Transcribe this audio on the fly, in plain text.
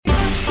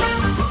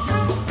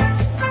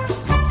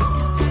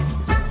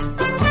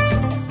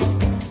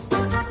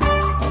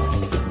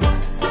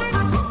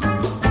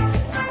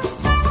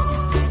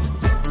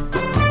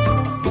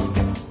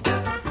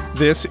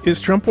This is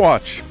Trump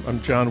Watch.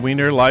 I'm John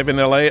Wiener, live in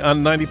LA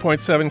on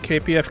 90.7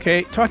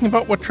 KPFK, talking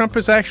about what Trump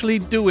is actually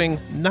doing,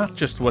 not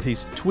just what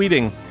he's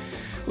tweeting.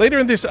 Later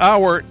in this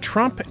hour,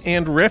 Trump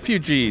and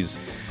refugees,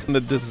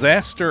 the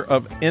disaster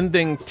of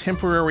ending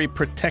temporary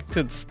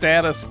protected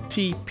status,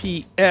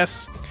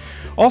 TPS.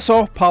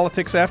 Also,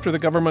 politics after the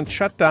government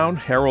shutdown.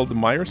 Harold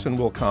Meyerson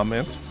will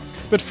comment.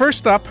 But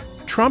first up,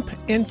 Trump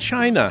and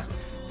China.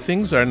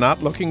 Things are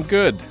not looking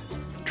good.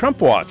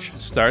 Trump Watch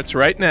starts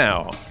right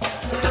now.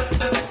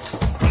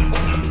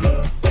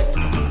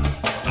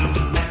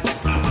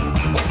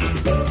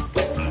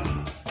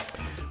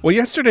 Well,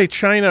 yesterday,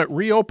 China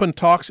reopened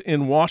talks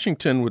in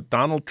Washington with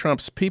Donald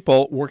Trump's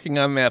people working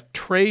on that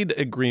trade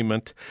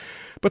agreement.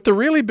 But the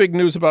really big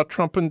news about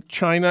Trump and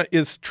China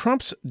is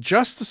Trump's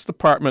Justice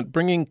Department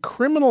bringing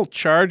criminal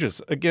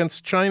charges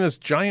against China's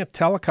giant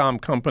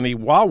telecom company,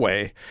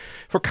 Huawei.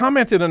 For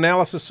comment and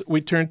analysis, we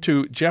turn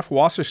to Jeff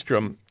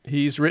Wasserstrom.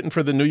 He's written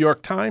for the New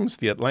York Times,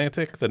 The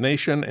Atlantic, The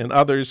Nation, and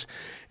others.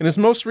 And his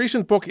most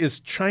recent book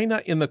is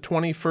China in the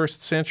 21st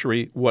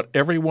Century, What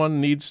Everyone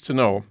Needs to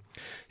Know.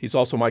 He's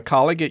also my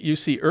colleague at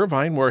UC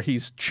Irvine, where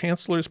he's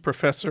Chancellor's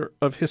Professor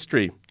of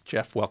History.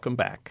 Jeff, welcome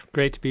back.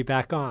 Great to be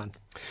back on.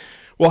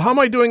 Well, how am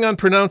I doing on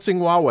pronouncing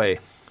Huawei?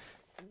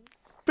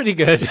 Pretty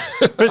good.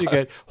 Pretty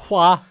good.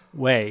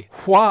 Huawei.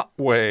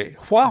 Huawei.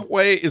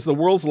 Huawei is the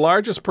world's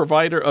largest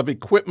provider of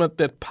equipment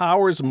that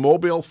powers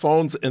mobile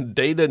phones and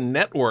data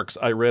networks,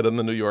 I read in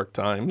the New York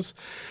Times.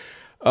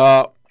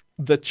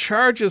 The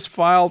charges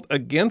filed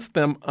against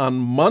them on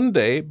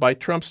Monday by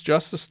Trump's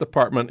Justice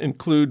Department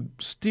include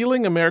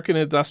stealing American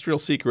industrial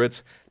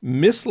secrets,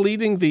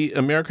 misleading the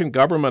American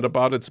government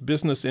about its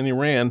business in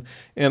Iran,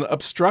 and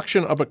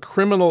obstruction of a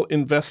criminal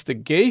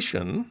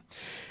investigation.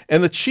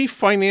 And the chief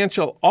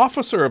financial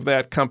officer of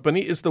that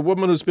company is the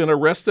woman who's been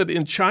arrested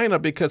in China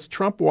because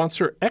Trump wants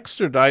her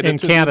extradited in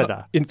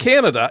Canada. In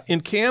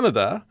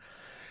Canada.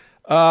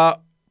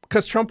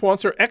 Because Trump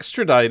wants her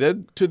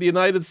extradited to the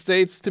United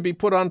States to be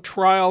put on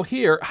trial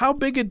here. How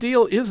big a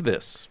deal is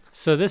this?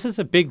 So this is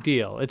a big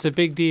deal. It's a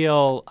big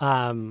deal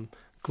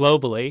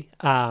globally.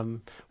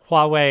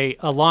 Huawei,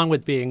 along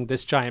with being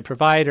this giant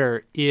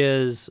provider,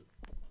 is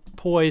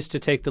poised to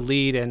take the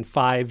lead in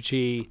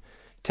 5G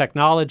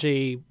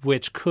technology,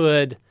 which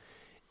could,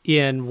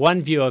 in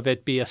one view of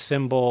it, be a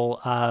symbol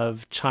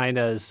of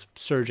China's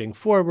surging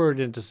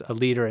forward into a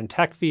leader in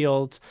tech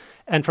fields.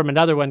 And from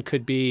another one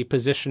could be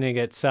positioning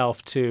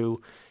itself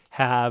to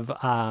have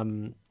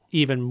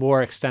even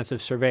more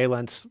extensive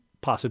surveillance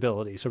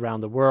possibilities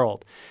around the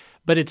world.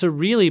 But it's a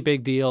really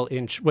big deal.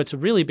 What's a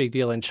really big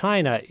deal in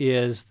China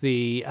is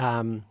the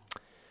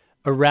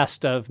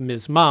arrest of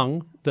Ms.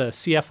 Meng, the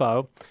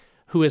CFO,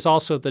 who is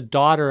also the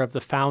daughter of the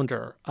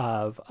founder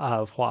of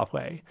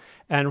Huawei.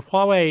 And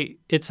Huawei,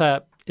 it's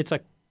a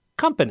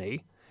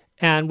company,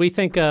 and we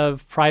think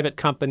of private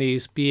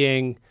companies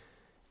being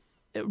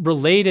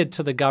related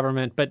to the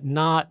government, but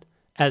not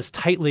as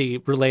tightly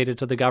related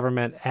to the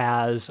government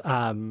as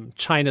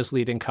China's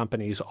leading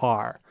companies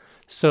are.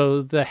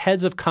 So the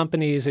heads of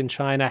companies in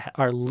China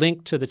are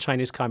linked to the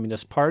Chinese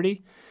Communist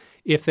Party.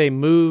 If they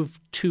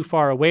move too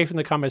far away from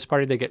the Communist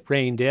Party, they get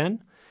reined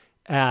in,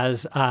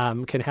 as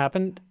can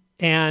happen.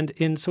 And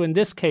in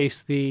this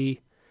case, the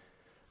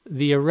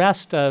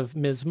arrest of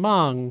Ms.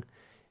 Meng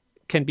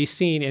can be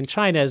seen in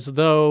China as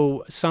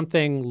though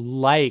something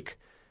like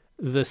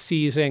the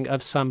seizing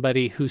of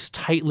somebody who's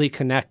tightly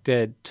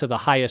connected to the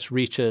highest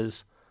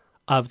reaches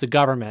of the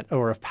government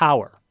or of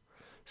power.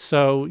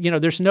 So,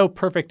 there's no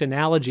perfect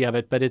analogy of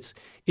it, but it's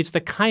the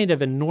kind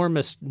of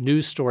enormous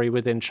news story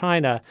within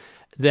China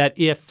that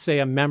if, say,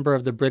 a member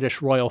of the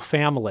British royal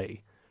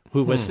family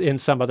who was in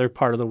some other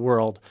part of the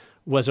world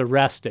was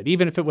arrested,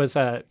 even if it was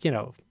not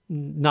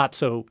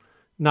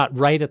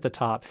right at the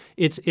top,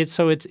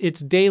 it's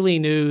daily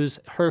news,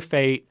 her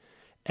fate.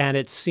 And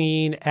it's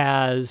seen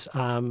as,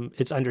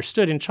 it's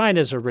understood in China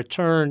as a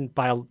return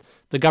by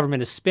the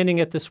government is spinning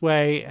it this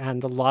way,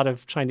 and a lot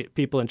of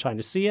people in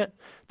China see it,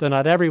 though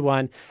not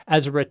everyone,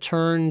 as a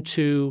return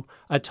to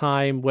a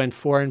time when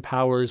foreign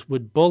powers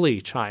would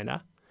bully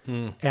China.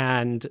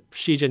 And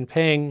Xi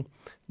Jinping,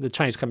 the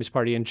Chinese Communist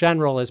Party in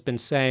general, has been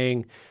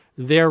saying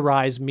their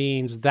rise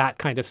means that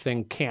kind of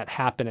thing can't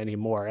happen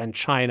anymore, and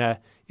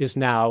China is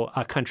now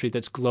a country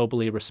that's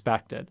globally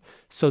respected.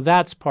 So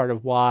that's part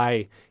of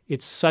why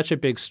it's such a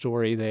big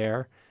story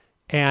there.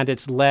 And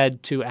it's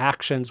led to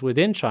actions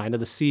within China,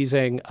 the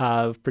seizing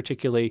of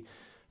particularly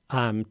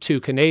 2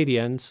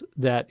 Canadians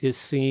that is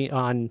seen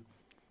on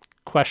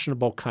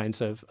questionable kinds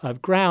of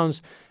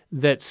grounds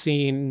that's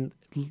seen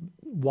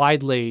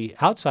widely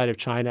outside of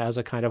China as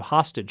a kind of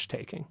hostage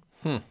taking.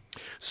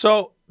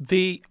 So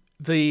the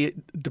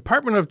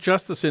Department of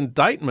Justice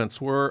indictments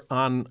were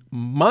on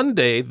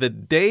Monday, the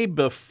day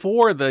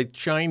before the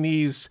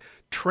Chinese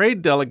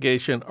trade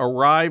delegation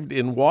arrived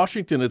in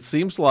Washington. It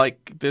seems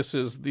like this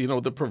is,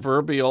 the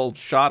proverbial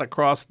shot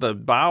across the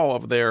bow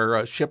of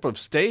their ship of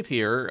state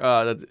here.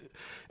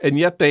 And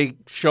yet they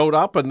showed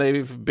up and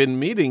they've been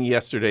meeting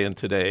yesterday and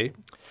today.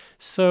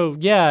 So,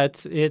 yeah,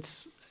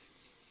 it's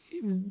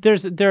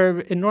there are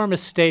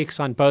enormous stakes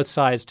on both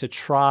sides to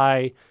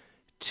try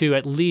to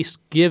at least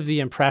give the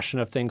impression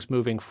of things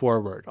moving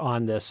forward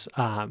on this,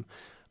 on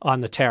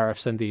the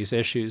tariffs and these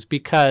issues,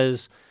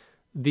 because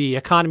the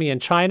economy in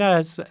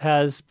China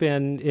has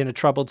been in a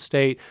troubled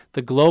state.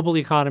 The global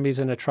economy is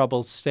in a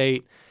troubled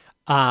state.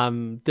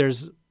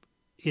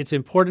 It's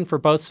important for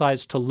both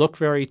sides to look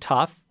very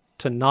tough,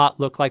 to not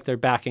look like they're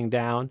backing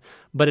down,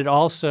 but it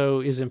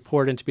also is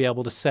important to be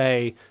able to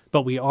say,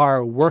 but we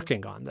are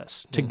working on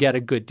this to get a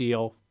good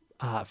deal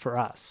for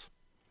us.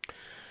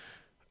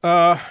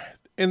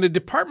 And the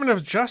Department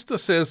of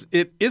Justice says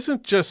it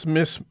isn't just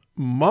Miss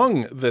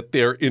Meng that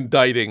they're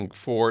indicting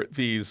for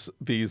these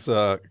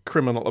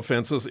criminal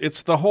offenses.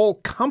 It's the whole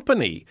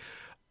company.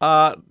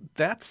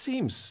 That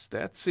seems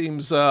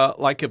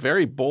like a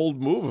very bold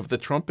move of the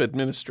Trump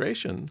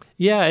administration.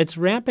 Yeah, it's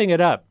ramping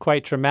it up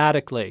quite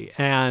dramatically.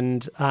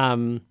 And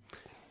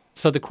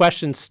so the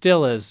question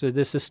still is,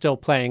 this is still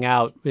playing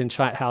out in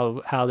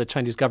how the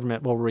Chinese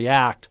government will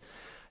react.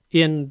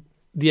 In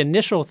the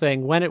initial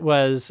thing, when it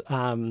was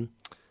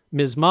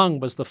Ms. Meng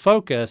was the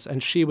focus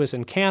and she was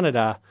in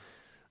Canada,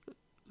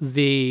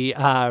 the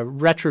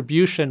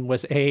retribution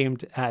was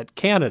aimed at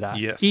Canada,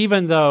 yes,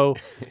 even though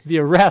the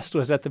arrest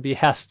was at the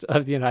behest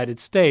of the United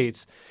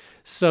States.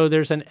 So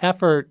there's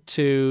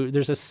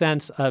a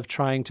sense of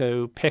trying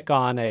to pick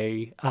on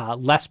a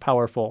less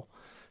powerful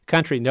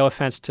country. No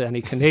offense to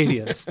any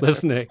Canadians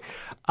listening.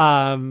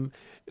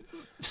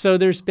 So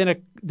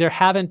there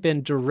haven't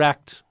been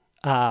direct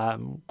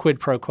quid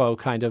pro quo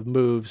kind of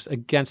moves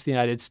against the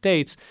United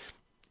States.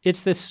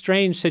 It's this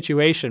strange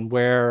situation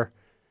where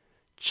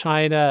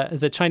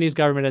the Chinese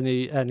government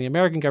and the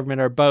American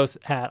government are both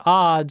at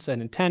odds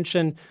and in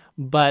tension,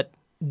 but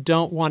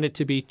don't want it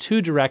to be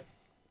too direct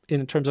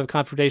in terms of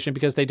confrontation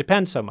because they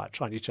depend so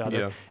much on each other.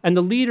 Yeah. And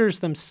the leaders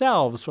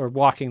themselves are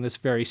walking this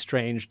very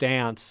strange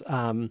dance.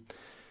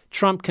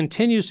 Trump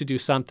continues to do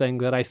something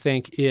that I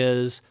think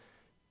is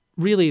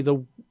really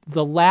the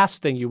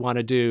last thing you want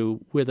to do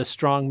with a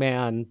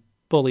strongman,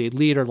 bully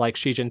leader like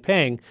Xi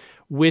Jinping,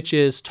 which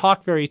is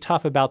talk very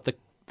tough about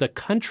the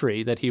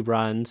country that he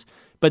runs,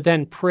 but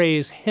then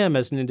praise him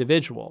as an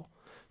individual.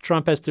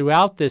 Trump has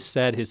throughout this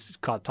said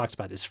talks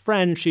about his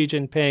friend Xi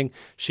Jinping.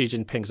 Xi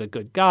Jinping's a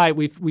good guy.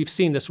 We've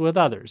seen this with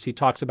others. He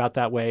talks about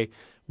that way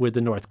with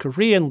the North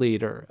Korean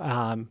leader.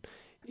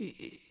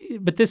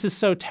 But this is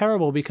so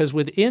terrible because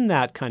within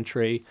that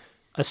country,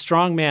 a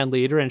strongman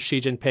leader, and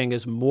Xi Jinping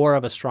is more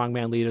of a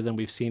strongman leader than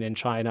we've seen in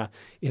China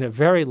in a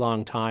very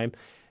long time,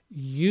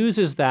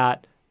 uses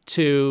that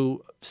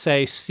to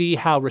say, see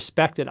how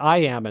respected I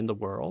am in the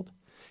world,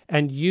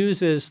 and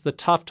uses the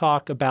tough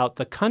talk about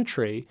the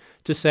country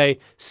to say,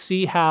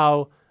 see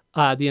how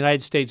the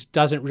United States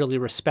doesn't really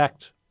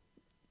respect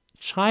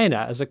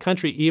China as a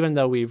country, even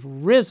though we've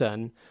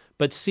risen,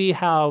 but see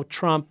how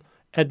Trump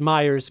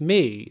admires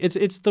me.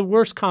 It's the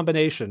worst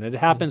combination. It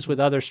happens with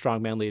other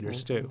strongman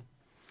leaders too.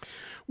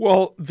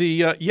 Well,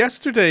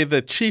 yesterday,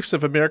 the chiefs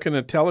of American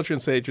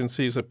intelligence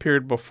agencies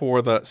appeared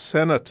before the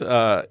Senate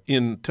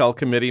Intel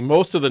Committee.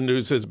 Most of the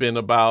news has been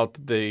about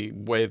the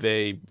way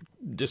they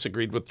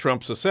disagreed with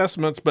Trump's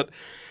assessments, but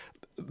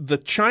the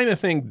China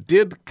thing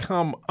did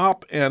come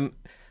up, and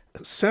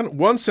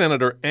one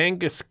senator,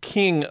 Angus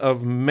King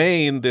of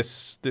Maine,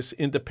 this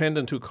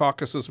independent who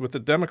caucuses with the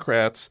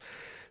Democrats,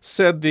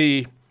 said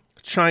the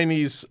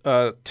Chinese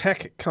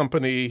tech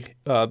company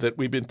that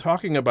we've been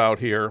talking about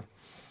here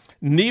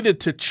needed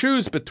to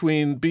choose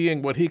between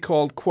being what he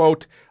called,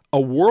 quote,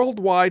 a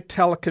worldwide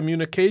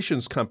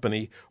telecommunications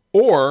company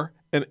or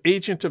an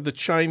agent of the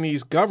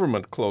Chinese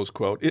government, close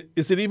quote.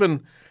 Is it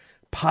even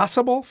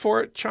possible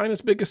for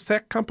China's biggest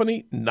tech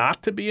company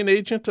not to be an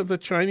agent of the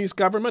Chinese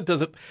government?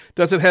 Does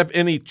it have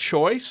any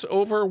choice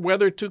over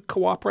whether to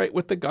cooperate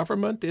with the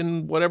government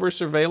in whatever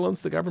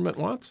surveillance the government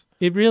wants?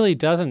 It really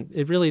doesn't.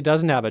 It really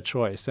doesn't have a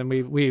choice, and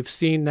we've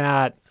seen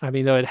that. I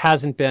mean, though it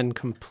hasn't been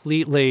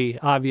completely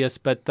obvious,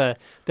 but the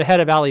head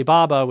of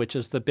Alibaba, which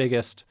is the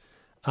biggest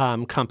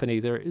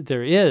company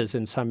there is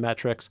in some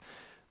metrics,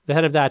 the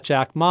head of that,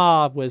 Jack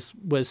Ma, was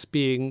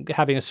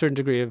having a certain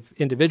degree of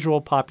individual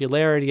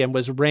popularity and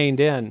was reined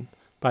in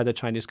by the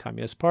Chinese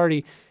Communist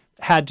Party,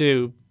 had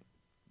to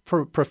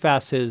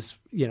profess his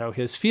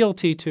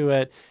fealty to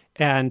it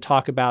and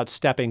talk about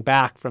stepping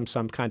back from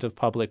some kind of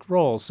public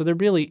roles. So there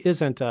really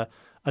isn't a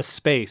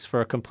space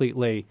for a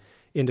completely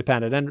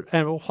independent.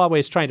 And Huawei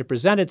is trying to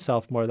present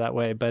itself more that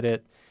way, but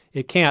it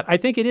can't. I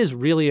think it is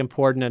really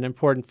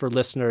important for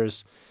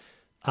listeners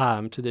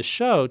to this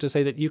show to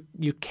say that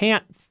you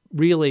can't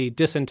really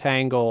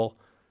disentangle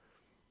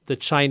the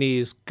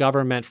Chinese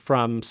government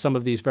from some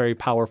of these very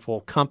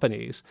powerful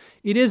companies.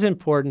 It is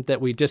important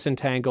that we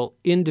disentangle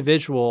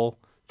individual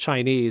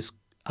Chinese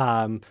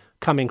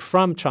coming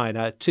from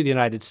China to the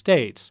United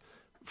States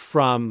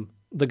from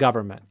the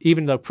government.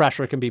 Even though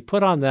pressure can be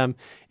put on them,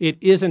 it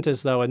isn't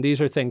as though, and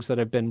these are things that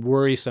have been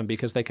worrisome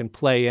because they can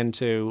play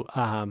into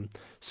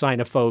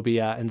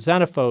xenophobia and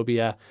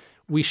xenophobia.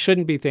 We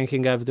shouldn't be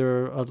thinking of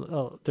there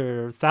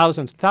are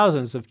thousands and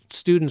thousands of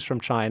students from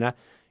China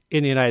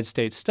in the United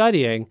States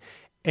studying,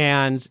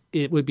 And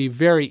it would be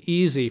very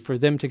easy for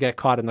them to get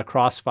caught in the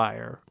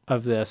crossfire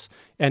of this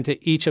and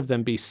to each of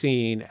them be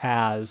seen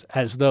as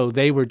though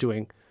they were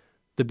doing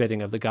the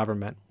bidding of the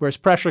government. Whereas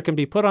pressure can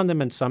be put on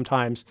them, and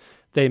sometimes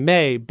they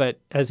may, but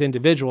as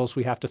individuals,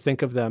 we have to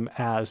think of them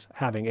as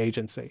having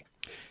agency.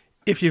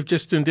 If you've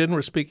just tuned in,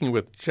 we're speaking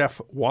with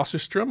Jeff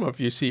Wasserstrom of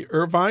UC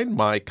Irvine,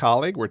 my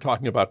colleague. We're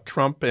talking about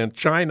Trump and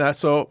China.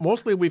 So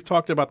mostly we've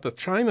talked about the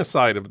China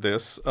side of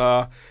this.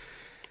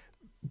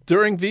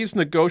 During these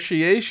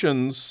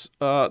negotiations,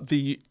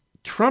 the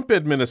Trump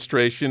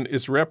administration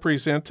is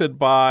represented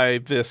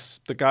by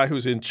the guy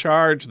who's in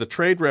charge. The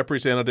trade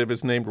representative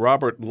is named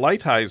Robert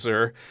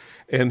Lighthizer,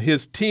 and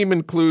his team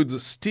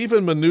includes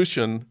Stephen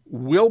Mnuchin,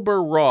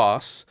 Wilbur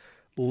Ross,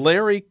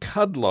 Larry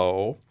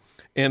Kudlow,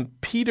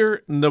 and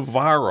Peter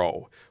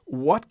Navarro.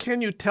 What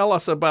can you tell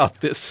us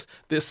about this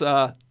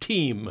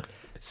team?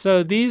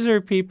 So these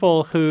are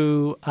people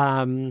who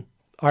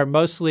are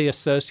mostly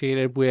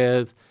associated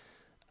with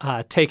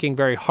taking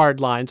very hard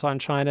lines on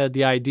China,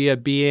 the idea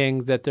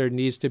being that there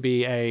needs to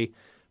be a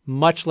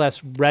much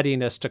less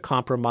readiness to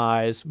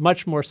compromise,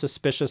 much more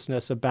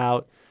suspiciousness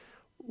about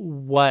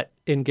what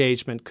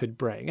engagement could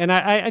bring. And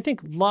I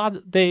think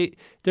there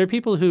are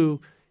people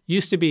who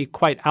used to be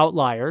quite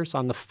outliers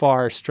on the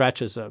far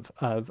stretches of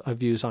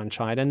views on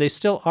China, and they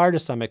still are to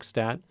some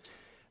extent.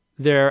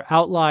 They're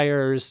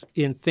outliers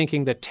in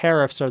thinking that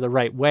tariffs are the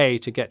right way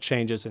to get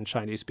changes in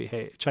Chinese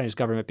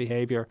government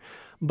behavior.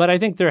 But I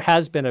think there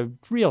has been a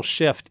real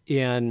shift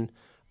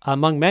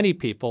among many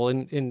people,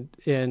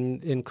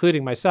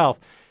 including myself,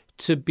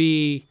 to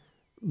be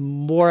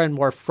more and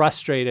more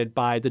frustrated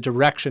by the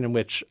direction in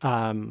which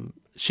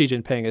Xi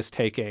Jinping is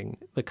taking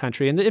the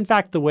country. And in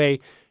fact, the way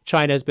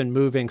China has been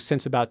moving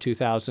since about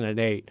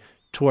 2008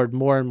 toward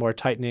more and more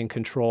tightening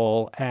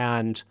control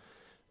and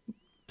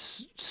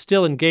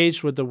still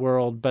engaged with the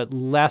world, but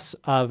less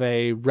of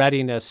a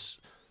readiness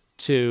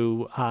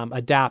to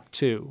adapt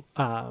to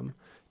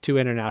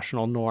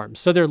international norms.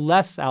 So they're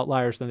less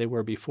outliers than they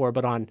were before.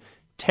 But on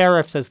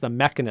tariffs as the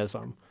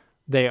mechanism,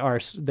 they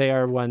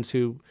are ones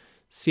who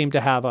seem to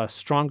have a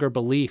stronger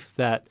belief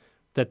that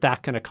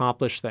can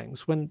accomplish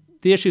things. When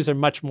the issues are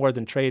much more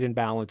than trade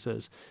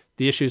imbalances,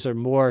 the issues are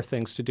more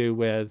things to do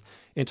with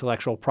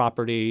intellectual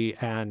property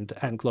and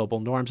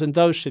global norms, and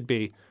those should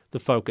be the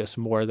focus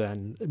more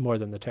than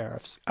the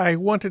tariffs. I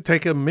want to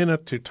take a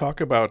minute to talk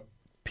about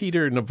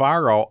Peter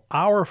Navarro,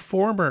 our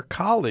former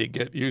colleague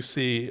at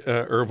UC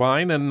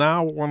Irvine and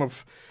now one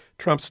of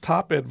Trump's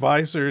top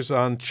advisors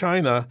on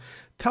China.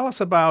 Tell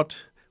us about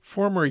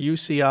former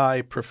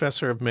UCI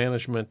professor of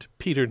management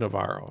Peter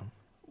Navarro.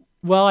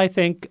 Well, I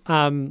think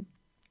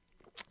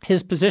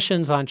his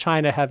positions on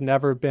China have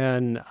never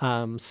been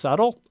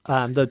subtle.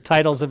 The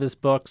titles of his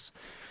books,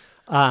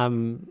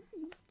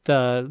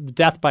 the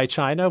Death by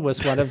China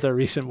was one of the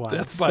recent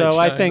ones. So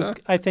China.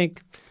 I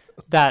think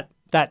that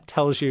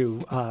tells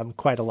you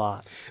quite a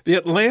lot. The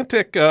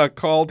Atlantic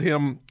called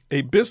him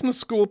a business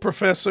school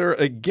professor,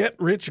 a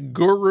get-rich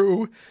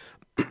guru,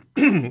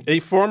 a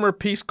former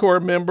Peace Corps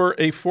member,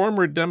 a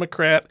former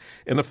Democrat,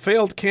 and a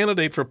failed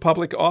candidate for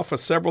public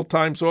office several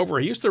times over.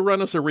 He used to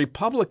run as a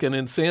Republican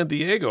in San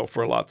Diego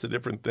for lots of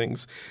different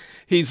things.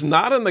 He's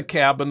not in the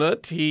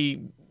cabinet.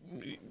 He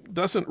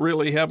doesn't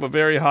really have a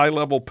very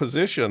high-level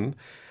position.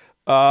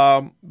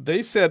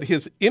 They said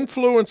his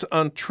influence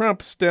on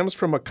Trump stems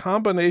from a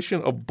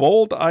combination of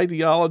bold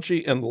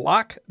ideology and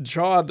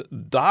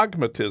lock-jawed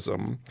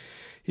dogmatism.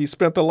 He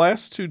spent the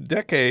last 2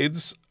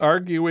 decades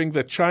arguing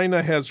that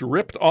China has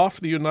ripped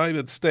off the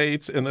United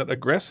States and that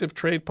aggressive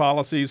trade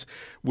policies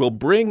will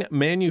bring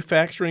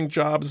manufacturing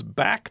jobs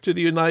back to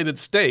the United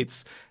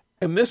States.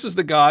 And this is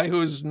the guy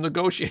who's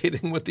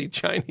negotiating with the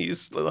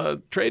Chinese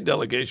trade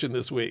delegation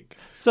this week.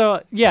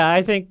 So, yeah,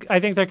 I think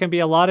there can be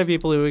a lot of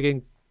people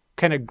who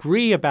can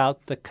agree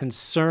about the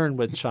concern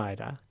with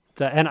China.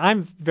 And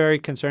I'm very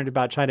concerned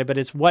about China, but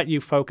it's what you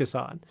focus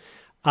on.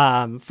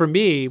 For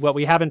me, what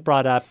we haven't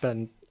brought up,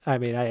 and I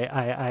mean,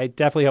 I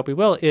definitely hope we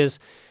will, is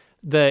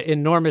the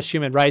enormous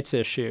human rights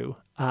issue,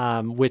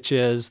 which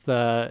is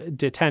the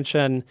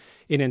detention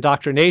in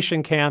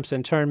indoctrination camps,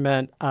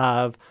 internment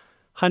of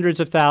hundreds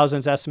of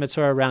thousands, estimates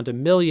are around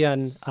 1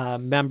 million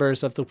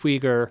members of the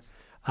Uyghur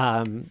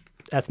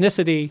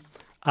ethnicity,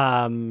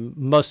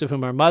 most of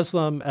whom are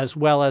Muslim, as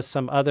well as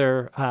some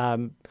other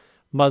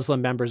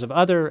Muslim members of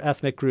other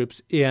ethnic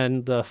groups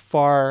in the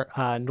far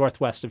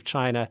northwest of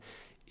China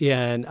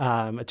in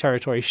a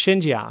territory,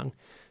 Xinjiang.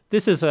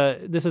 This is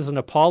an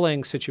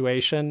appalling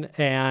situation,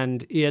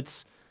 and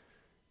it's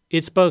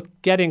both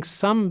getting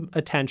some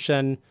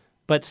attention,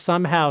 but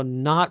somehow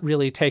not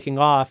really taking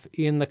off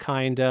in the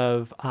kind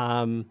of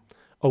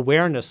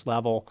awareness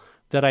level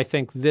that I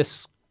think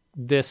this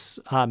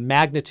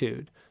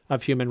magnitude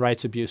of human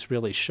rights abuse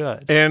really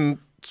should. And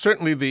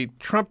certainly the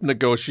Trump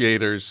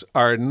negotiators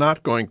are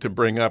not going to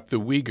bring up the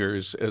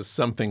Uyghurs as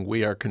something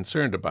we are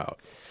concerned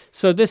about.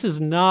 So this is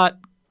not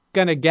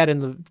going to get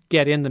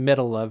in the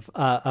middle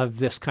of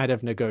this kind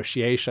of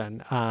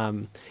negotiation.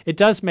 It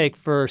does make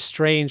for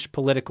strange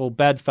political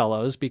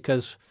bedfellows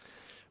because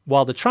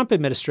while the Trump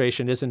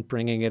administration isn't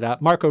bringing it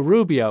up, Marco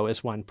Rubio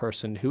is one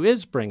person who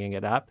is bringing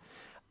it up.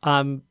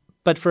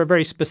 But for a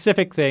very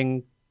specific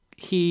thing,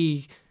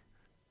 he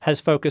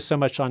has focused so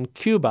much on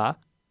Cuba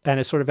and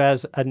is sort of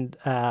as an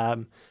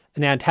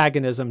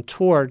antagonism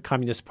toward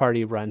Communist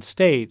Party-run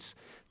states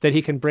that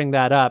he can bring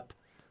that up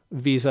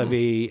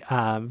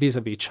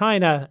vis-a-vis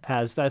China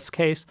as this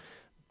case.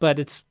 But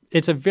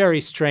it's a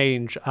very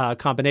strange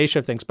combination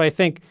of things. But I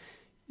think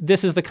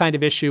this is the kind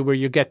of issue where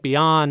you get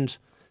beyond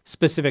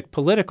specific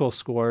political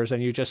scores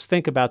and you just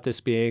think about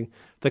this being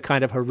the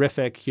kind of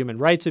horrific human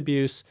rights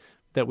abuse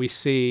that we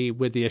see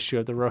with the issue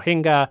of the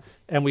Rohingya,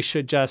 and we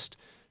should just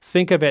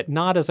think of it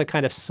not as a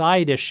kind of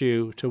side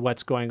issue to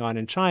what's going on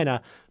in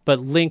China, but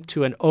linked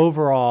to an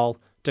overall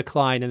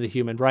decline in the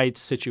human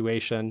rights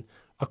situation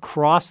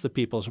across the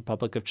People's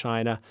Republic of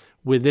China,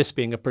 with this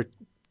being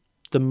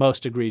the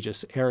most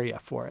egregious area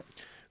for it.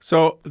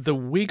 So the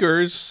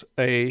Uyghurs,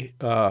 a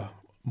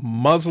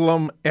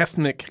Muslim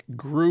ethnic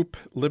group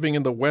living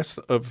in the west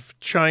of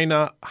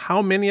China,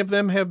 how many of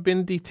them have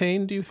been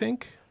detained, do you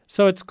think?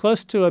 So it's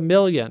close to 1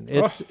 million.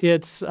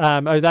 That's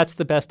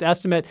the best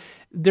estimate.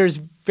 There's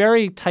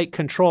very tight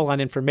control on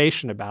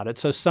information about it.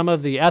 So some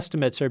of the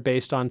estimates are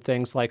based on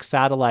things like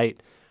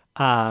satellite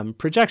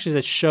projections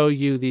that show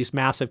you these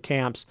massive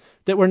camps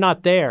that were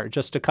not there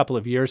just a couple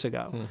of years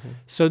ago. Mm-hmm.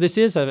 So this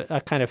is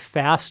a kind of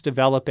fast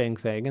developing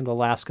thing in the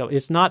last couple.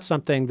 It's not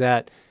something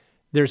that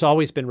there's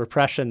always been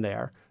repression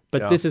there,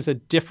 but this is a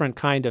different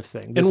kind of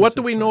thing. And what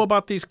do we know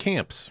about these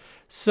camps?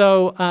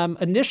 So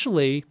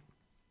initially,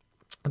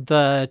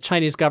 the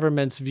Chinese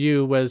government's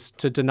view was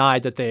to deny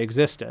that they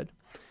existed.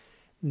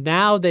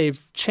 Now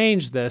they've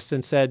changed this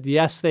and said,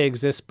 yes, they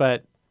exist,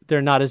 but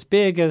they're not as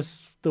big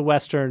as the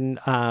Westerners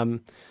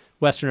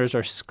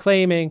are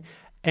claiming,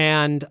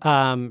 and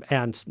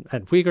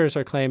Uyghurs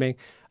are claiming,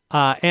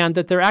 and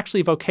that they're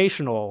actually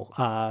vocational.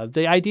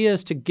 The idea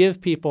is to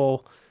give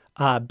people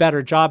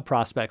better job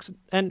prospects.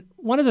 And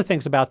one of the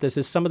things about this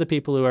is some of the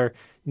people who are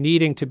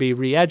needing to be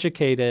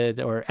re-educated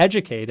or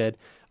educated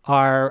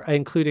are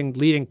including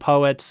leading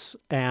poets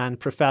and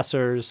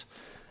professors.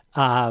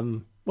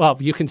 Well,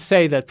 you can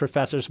say that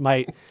professors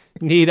might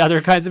need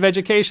other kinds of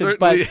education.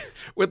 Certainly, but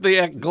with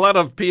the glut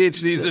of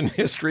PhDs in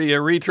history,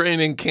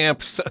 retraining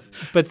camps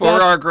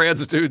for our grad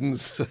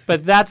students.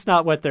 But that's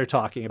not what they're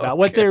talking about. Okay.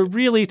 What they're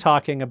really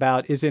talking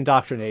about is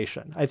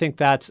indoctrination. I think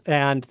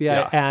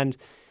and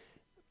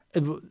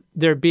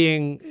they're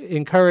being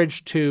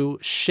encouraged to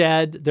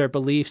shed their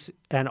beliefs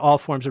and all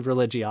forms of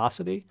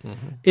religiosity.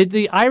 Mm-hmm.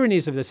 The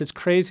ironies of this, it's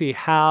crazy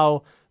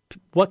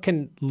what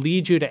can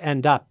lead you to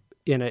end up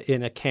in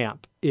a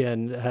camp,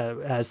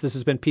 as this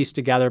has been pieced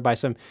together by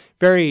some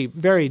very,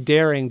 very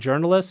daring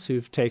journalists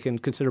who've taken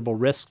considerable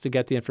risks to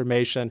get the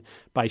information,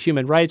 by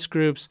human rights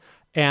groups,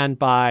 and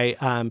by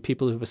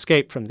people who've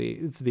escaped from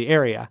the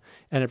area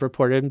and have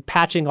reported, and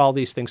patching all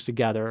these things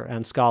together,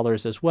 and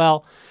scholars as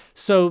well.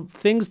 So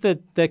things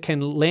that can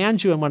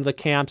land you in one of the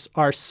camps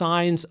are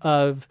signs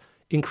of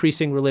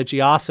increasing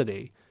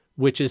religiosity,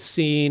 which is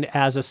seen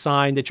as a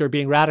sign that you're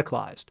being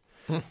radicalized.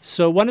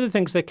 So one of the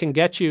things that can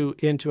get you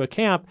into a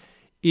camp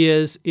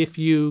is if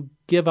you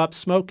give up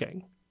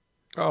smoking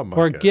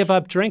give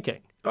up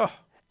drinking. Oh.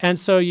 And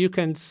so you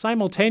can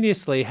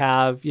simultaneously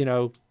have,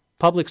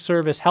 public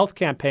service health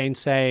campaigns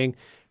saying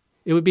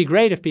it would be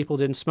great if people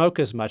didn't smoke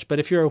as much. But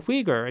if you're a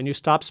Uyghur and you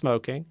stop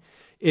smoking,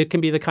 it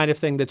can be the kind of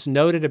thing that's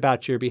noted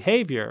about your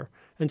behavior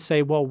and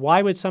say, well,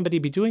 why would somebody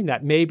be doing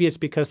that? Maybe it's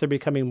because they're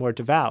becoming more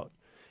devout.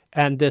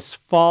 And this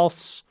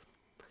false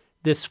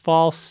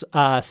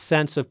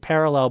sense of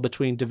parallel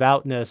between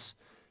devoutness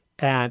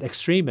and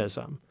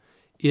extremism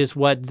is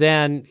what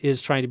then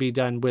is trying to be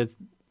done with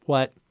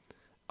what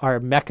are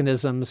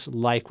mechanisms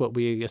like what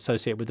we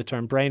associate with the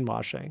term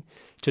brainwashing,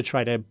 to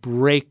try to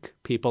break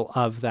people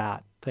of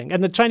that thing.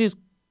 And the Chinese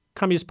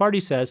Communist Party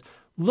says,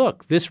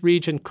 look, this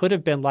region could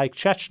have been like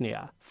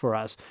Chechnya for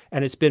us,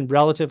 and it's been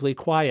relatively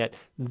quiet.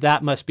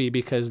 That must be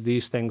because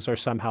these things are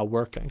somehow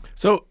working.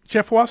 So,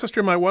 Jeff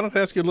Wasserstrom, I wanted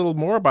to ask you a little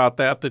more about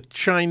that. The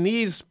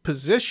Chinese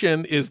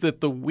position is that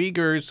the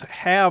Uyghurs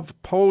have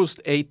posed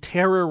a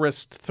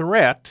terrorist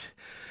threat.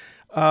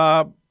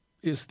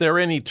 Is there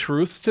any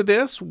truth to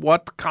this?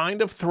 What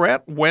kind of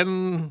threat?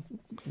 When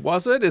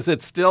was it? Is it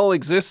still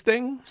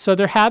existing? So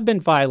there have been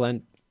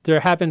violent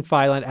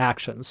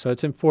actions. So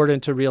it's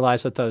important to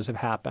realize that those have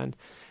happened.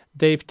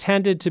 They've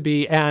tended to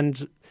be,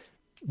 and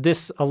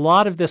a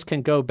lot of this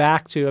can go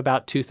back to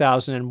about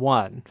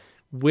 2001.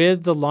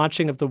 With the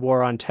launching of the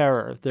war on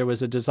terror, there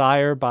was a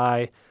desire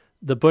by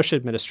the Bush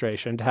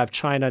administration to have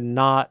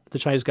the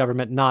Chinese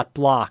government not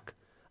block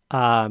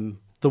the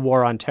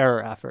war on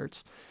terror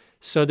efforts.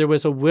 So there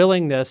was a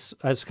willingness,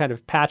 as kind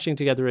of patching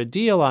together a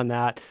deal on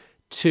that,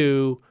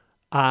 to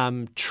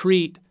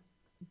treat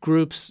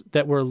groups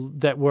that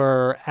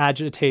were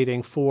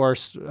agitating for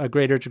a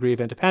greater degree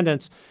of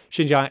independence,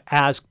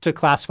 Xinjiang, to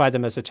classify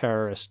them as a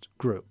terrorist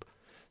group.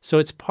 So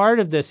it's part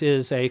of this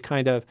is a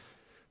kind of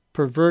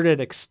perverted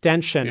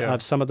extension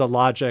of some of the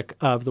logic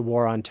of the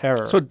war on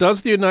terror. So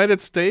does the United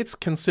States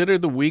consider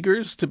the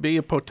Uyghurs to be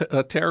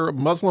a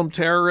Muslim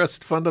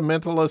terrorist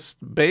fundamentalist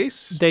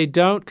base? They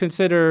don't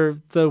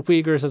consider the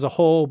Uyghurs as a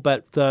whole,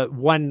 but the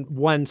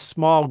one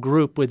small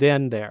group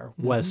within there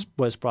was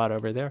brought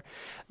over there.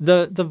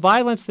 The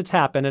violence that's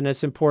happened, and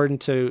it's important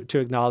to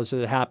acknowledge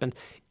that it happened,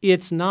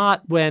 it's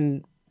not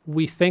when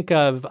we think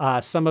of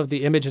some of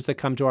the images that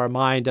come to our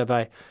mind of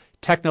a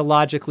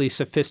technologically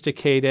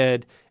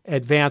sophisticated,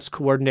 advanced,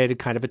 coordinated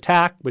kind of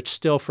attack, which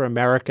still for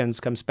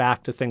Americans comes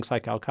back to things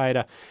like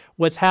al-Qaeda.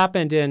 What's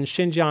happened in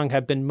Xinjiang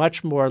have been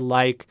much more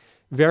like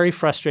very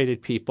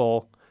frustrated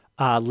people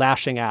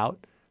lashing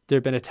out. There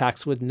have been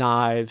attacks with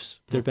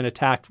knives. There have been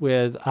attacks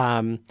with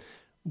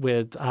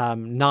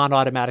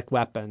non-automatic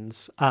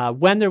weapons.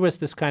 When there was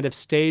this kind of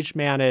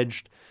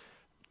stage-managed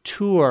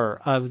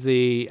tour of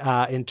the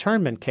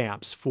internment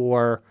camps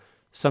for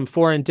some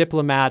foreign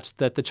diplomats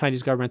that the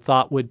Chinese government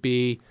thought would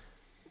be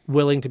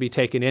willing to be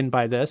taken in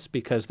by this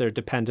because they're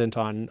dependent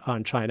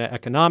on China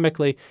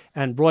economically,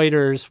 and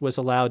Reuters was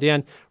allowed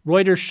in.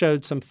 Reuters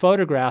showed some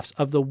photographs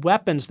of the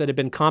weapons that had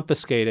been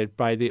confiscated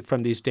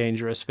from these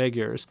dangerous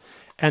figures,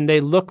 and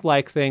they look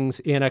like things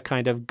in a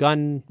kind of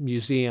gun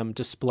museum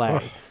display.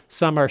 Oh.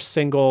 Some are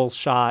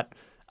single-shot,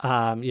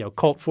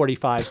 Colt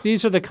 45s.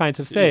 These are the kinds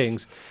of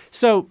things.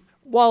 So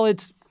while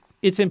it's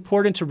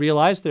important to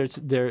realize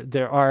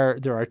there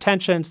are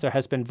tensions, there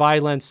has been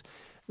violence,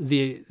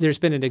 there's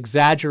been an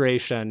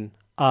exaggeration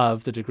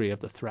of the degree of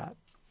the threat.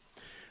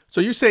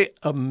 So you say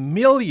 1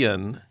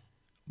 million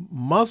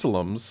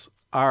Muslims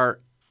are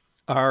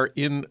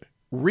in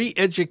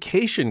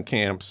re-education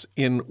camps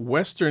in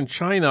Western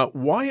China.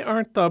 Why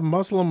aren't the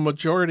Muslim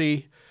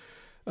majority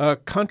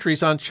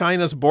countries on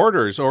China's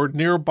borders or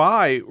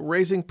nearby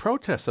raising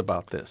protests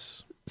about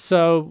this?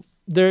 So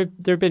there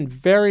have been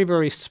very,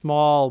 very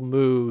small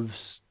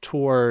moves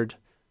toward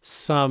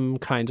some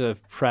kind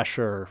of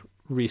pressure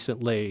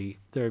recently.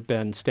 There have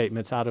been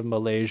statements out of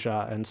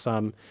Malaysia and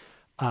some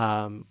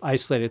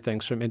isolated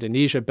things from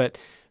Indonesia. But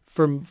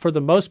for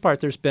the most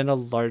part, there's been a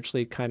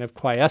largely kind of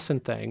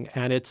quiescent thing.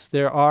 And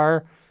there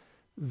are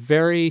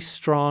very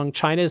strong –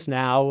 China is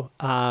now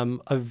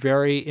a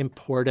very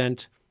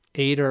important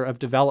aider of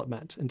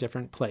development in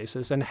different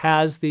places and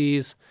has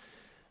these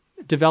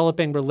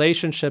developing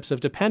relationships of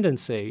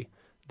dependency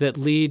that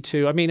lead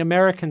to – I mean,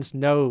 Americans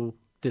know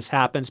this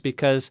happens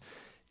because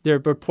there are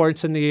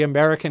reports in the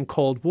American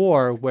Cold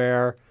War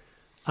where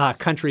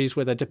countries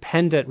with a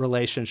dependent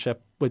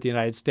relationship with the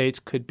United States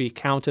could be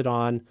counted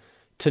on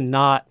to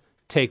not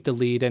take the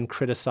lead in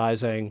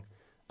criticizing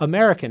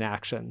American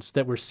actions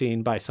that were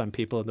seen by some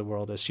people in the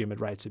world as human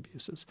rights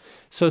abuses.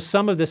 So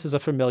some of this is a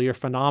familiar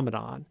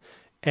phenomenon.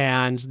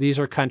 And these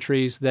are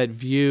countries that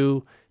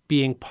view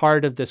being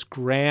part of this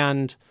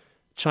grand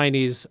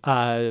Chinese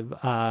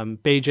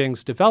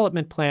Beijing's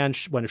development plan,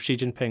 one of Xi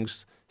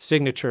Jinping's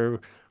signature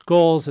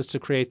goals is to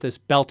create this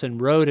Belt and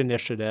Road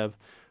Initiative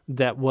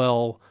that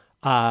will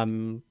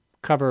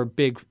cover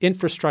big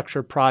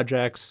infrastructure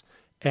projects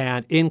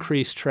and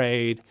increase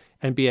trade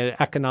and be an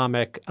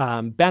economic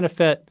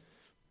benefit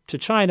to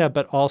China,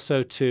 but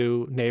also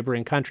to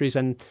neighboring countries.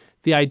 And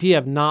the idea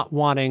of not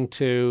wanting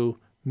to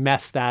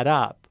mess that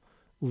up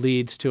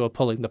leads to a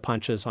pulling the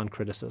punches on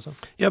criticism.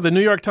 Yeah, the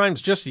New York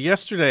Times just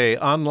yesterday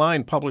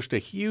online published a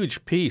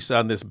huge piece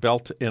on this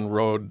Belt and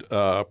Road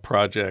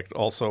project,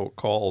 also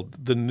called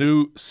the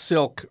New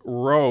Silk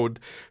Road.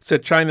 It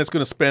said China's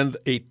going to spend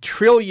 $1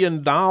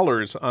 trillion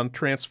on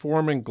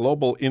transforming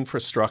global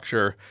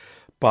infrastructure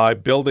by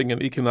building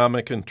an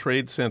economic and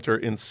trade center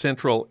in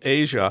Central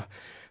Asia.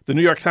 The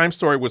New York Times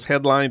story was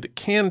headlined,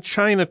 "Can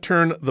China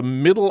Turn the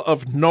Middle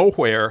of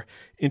Nowhere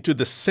into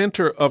the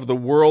Center of the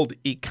World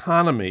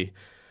Economy?"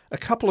 A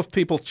couple of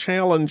people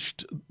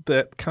challenged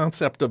that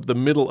concept of the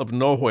middle of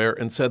nowhere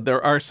and said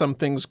there are some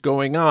things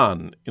going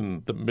on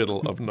in the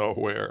middle of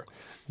nowhere.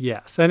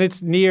 Yes, and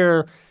it's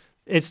near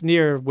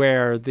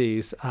where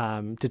these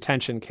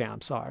detention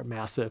camps are,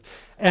 massive.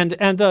 And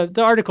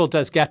the article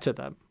does get to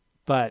them,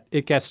 but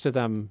it gets to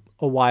them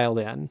a while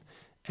in.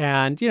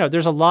 And,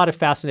 there's a lot of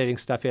fascinating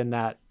stuff in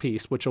that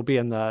piece, which will be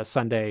in the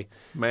Sunday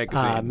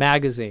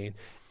magazine.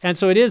 And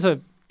so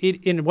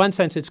in one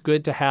sense, it's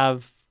good to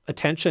have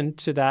attention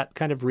to that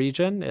kind of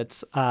region.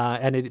 It's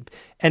and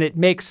it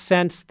makes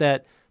sense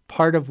that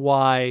part of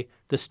why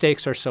the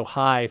stakes are so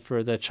high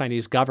for the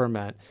Chinese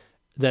government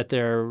that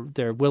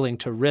they're willing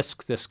to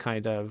risk this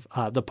kind of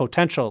the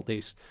potential, at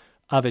least,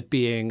 of it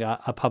being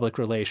a public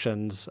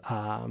relations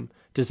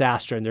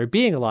disaster. And there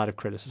being a lot of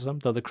criticism,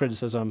 though the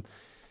criticism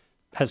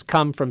has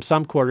come from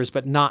some quarters,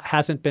 but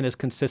hasn't been as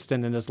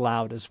consistent and as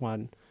loud as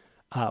one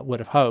would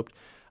have hoped.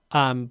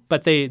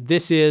 But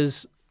this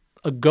is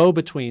a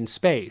go-between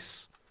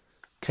space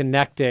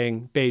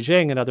connecting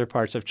Beijing and other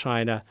parts of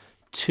China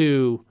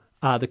to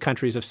the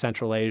countries of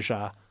Central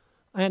Asia.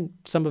 And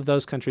some of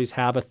those countries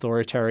have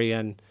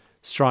authoritarian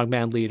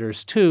strongman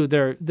leaders too.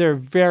 They're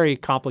very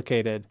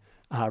complicated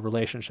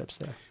relationships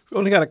there. We've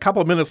only got a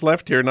couple of minutes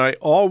left here, and I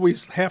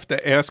always have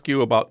to ask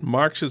you about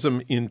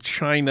Marxism in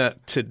China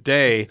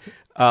today.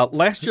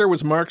 Last year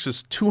was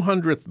Marx's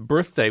 200th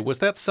birthday. Was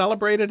that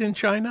celebrated in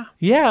China?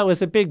 Yeah, it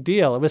was a big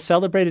deal. It was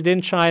celebrated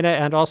in China,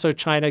 and also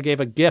China gave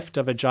a gift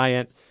of a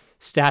giant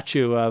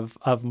statue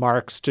of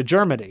Marx to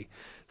Germany.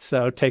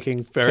 So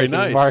taking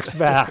nice. Marx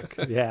back.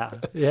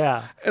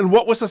 Yeah. And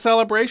what was the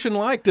celebration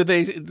like?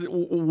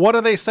 What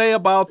do they say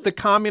about the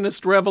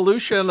communist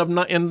revolution of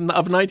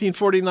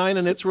 1949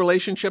 and its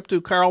relationship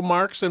to Karl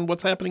Marx and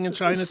what's happening in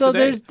China today? So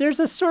there's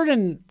a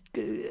certain,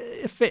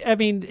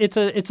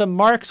 it's a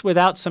Marx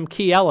without some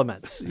key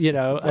elements.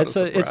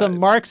 It's a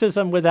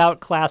Marxism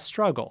without class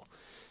struggle.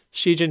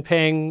 Xi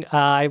Jinping,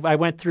 I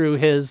went through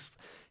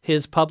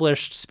his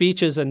published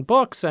speeches and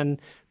books,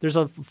 and there's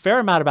a fair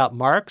amount about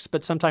Marx,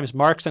 but sometimes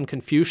Marx and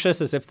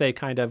Confucius as if they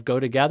kind of go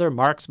together.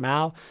 Marx,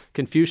 Mao,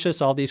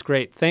 Confucius, all these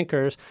great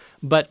thinkers.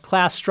 But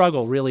class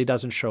struggle really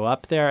doesn't show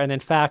up there. And in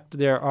fact,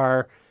 there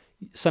are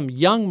some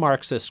young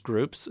Marxist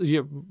groups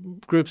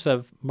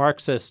of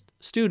Marxist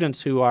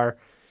students who are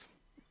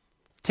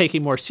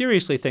taking more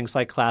seriously things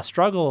like class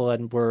struggle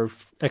and were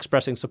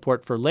expressing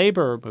support for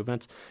labor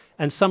movements.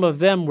 And some of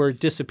them were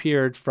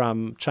disappeared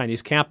from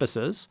Chinese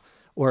campuses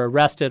or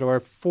arrested or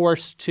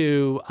forced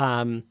to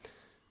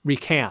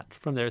recant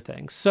from their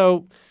things.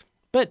 So,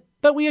 but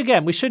we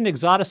shouldn't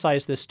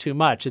exoticize this too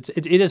much.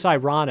 It is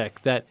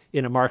ironic that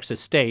in a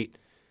Marxist state,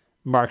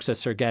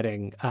 Marxists are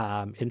getting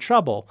in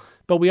trouble.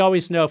 But we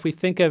always know, if we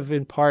think of,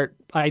 in part,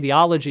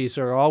 ideologies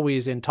are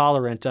always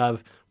intolerant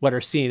of what are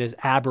seen as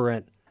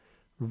aberrant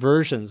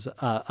versions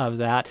of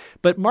that.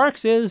 But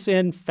Marx is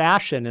in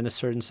fashion in a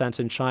certain sense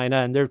in China,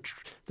 and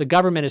the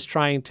government is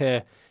trying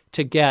to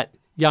get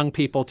young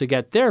people to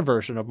get their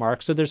version of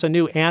Marx. So there's a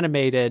new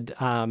animated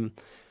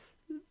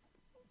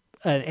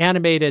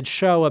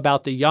show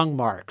about the young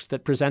Marx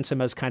that presents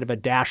him as kind of a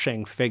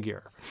dashing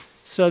figure.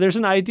 So there's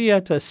an idea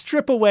to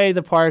strip away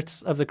the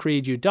parts of the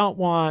creed you don't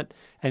want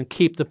and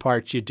keep the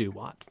parts you do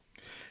want.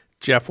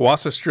 Jeff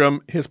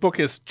Wasserstrom, his book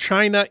is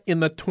China in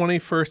the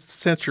 21st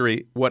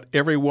Century, What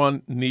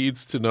Everyone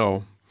Needs to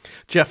Know.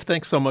 Jeff,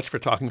 thanks so much for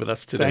talking with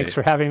us today. Thanks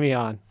for having me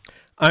on.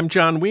 I'm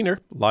John Wiener,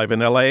 live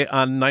in L.A.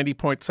 on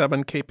 90.7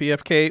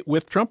 KPFK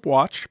with Trump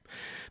Watch.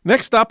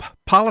 Next up,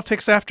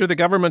 politics after the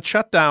government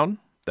shutdown.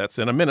 That's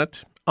in a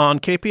minute on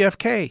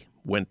KPFK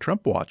when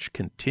Trump Watch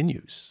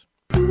continues.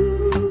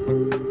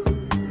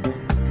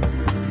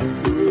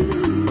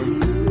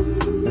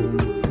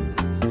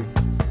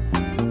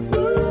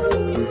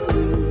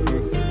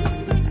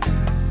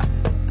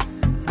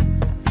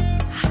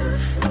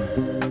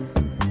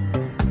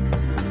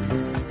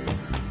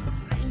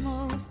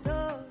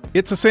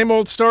 It's the same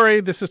old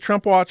story. This is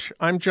Trump Watch.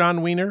 I'm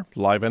John Wiener,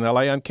 live in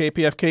LA on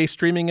KPFK,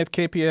 streaming at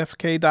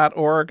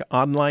kpfk.org,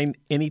 online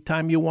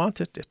anytime you want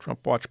it at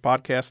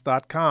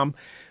TrumpWatchPodcast.com.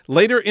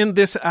 Later in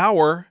this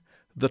hour,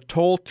 the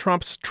toll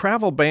Trump's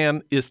travel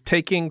ban is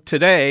taking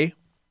today.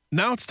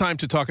 Now it's time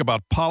to talk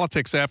about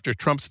politics after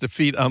Trump's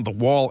defeat on the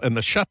wall and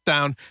the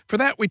shutdown. For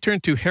that, we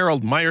turn to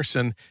Harold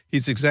Meyerson.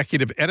 He's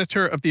executive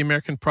editor of the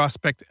American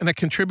Prospect and a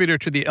contributor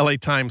to the LA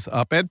Times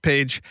op-ed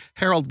page.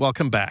 Harold,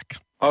 welcome back.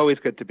 Always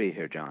good to be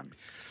here, John.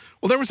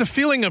 Well, there was a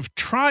feeling of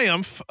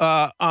triumph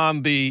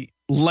on the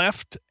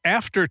left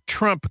after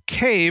Trump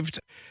caved.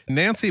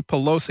 Nancy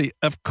Pelosi,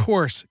 of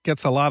course,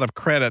 gets a lot of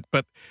credit,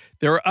 but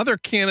there are other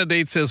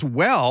candidates as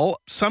well.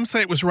 Some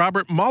say it was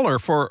Robert Mueller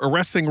for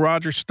arresting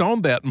Roger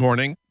Stone that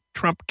morning.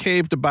 Trump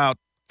caved about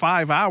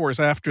 5 hours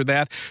after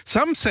that.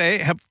 Some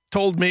have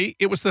told me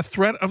it was the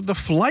threat of the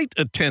flight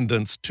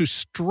attendants to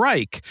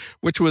strike,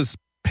 which was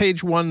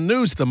Page One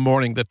News the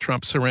morning that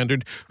Trump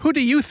surrendered. Who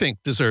do you think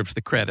deserves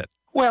the credit?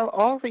 Well,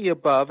 all the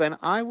above, and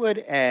I would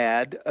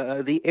add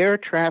the air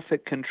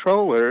traffic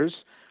controllers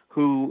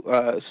who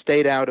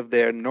stayed out of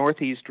their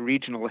Northeast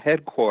regional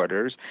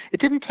headquarters. It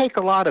didn't take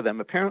a lot of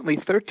them. Apparently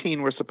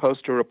 13 were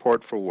supposed to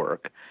report for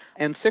work,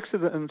 and 6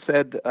 of them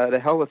said, the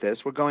hell with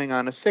this, we're going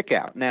on a sick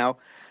out. Now,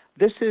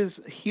 this is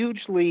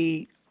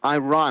hugely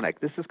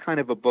ironic. This is kind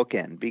of a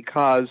bookend,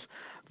 because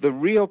the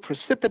real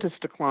precipitous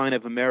decline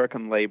of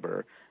American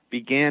labor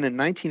began in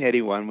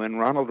 1981 when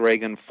Ronald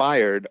Reagan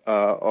fired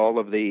all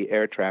of the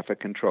air traffic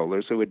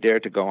controllers who had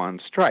dared to go on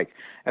strike.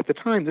 At the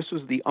time, this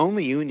was the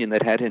only union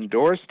that had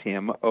endorsed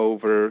him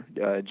over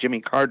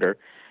Jimmy Carter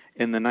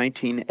in the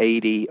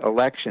 1980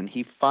 election.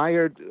 He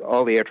fired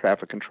all the air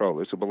traffic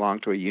controllers who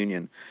belonged to a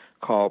union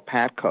called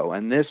PATCO,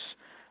 and this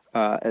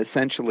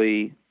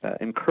essentially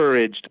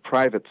encouraged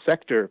private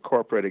sector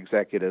corporate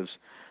executives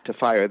to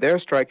fire their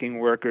striking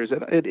workers.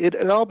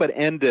 It all but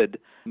ended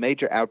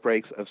major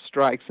outbreaks of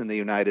strikes in the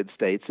United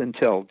States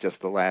until just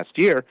the last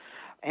year.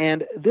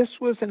 And this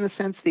was, in a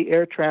sense, the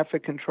air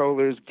traffic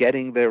controllers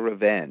getting their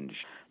revenge,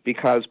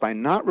 because by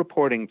not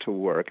reporting to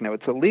work, now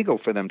it's illegal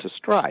for them to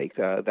strike,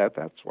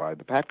 that's why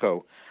the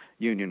PATCO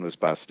union was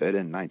busted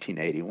in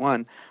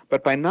 1981,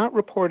 but by not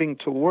reporting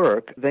to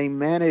work, they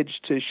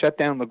managed to shut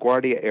down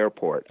LaGuardia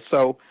Airport.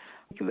 So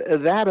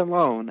that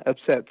alone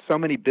upset so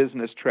many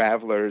business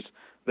travelers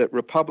that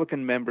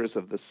Republican members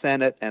of the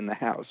Senate and the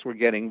House were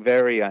getting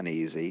very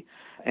uneasy.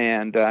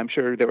 And I'm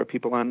sure there were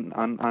people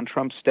on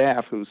Trump's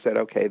staff who said,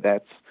 okay,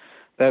 that's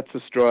that's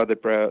the straw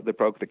that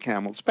broke the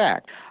camel's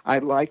back.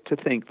 I'd like to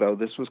think, though,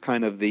 this was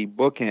kind of the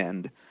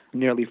bookend,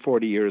 nearly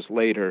 40 years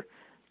later,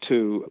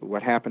 to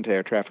what happened to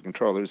air traffic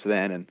controllers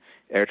then, and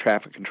air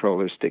traffic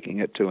controllers sticking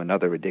it to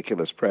another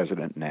ridiculous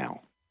president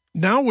now.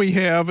 Now we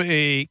have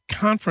a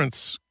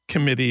conference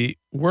committee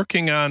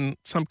working on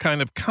some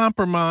kind of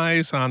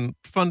compromise on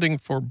funding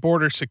for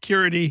border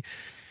security.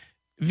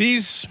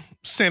 These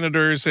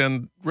senators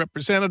and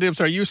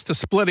representatives are used to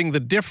splitting the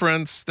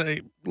difference.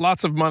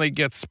 Lots of money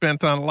gets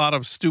spent on a lot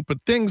of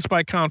stupid things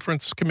by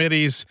conference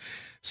committees.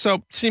 So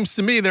it seems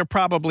to me they're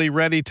probably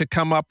ready to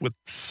come up with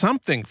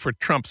something for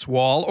Trump's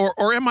wall.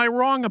 Or am I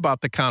wrong about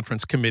the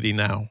conference committee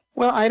now?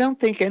 Well, I don't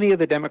think any of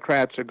the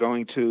Democrats are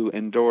going to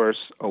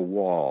endorse a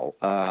wall.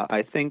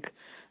 I think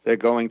they're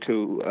going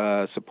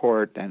to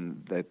support,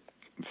 and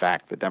in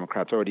fact, the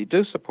Democrats already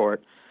do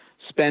support,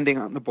 spending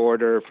on the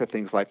border for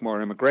things like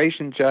more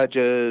immigration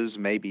judges,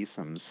 maybe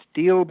some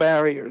steel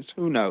barriers,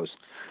 who knows.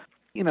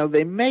 You know,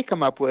 they may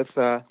come up with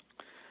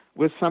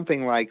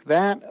something like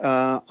that.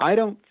 I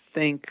don't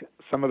think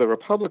some of the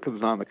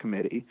Republicans on the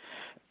committee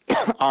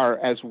are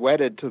as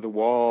wedded to the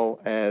wall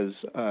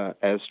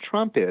as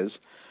Trump is.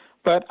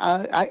 But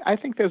I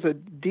think there's a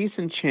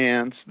decent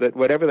chance that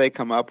whatever they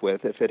come up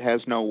with, if it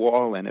has no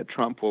wall in it,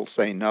 Trump will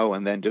say no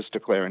and then just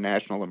declare a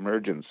national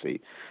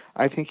emergency.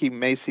 I think he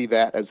may see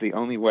that as the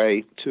only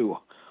way to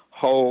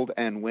hold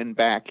and win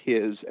back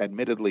his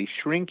admittedly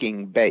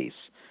shrinking base.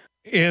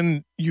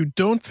 And you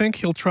don't think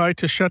he'll try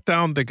to shut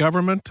down the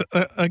government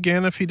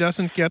again if he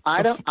doesn't get...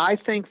 I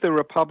think the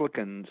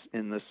Republicans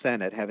in the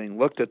Senate, having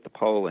looked at the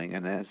polling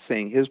and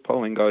seeing his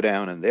polling go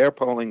down and their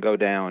polling go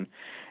down,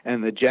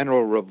 and the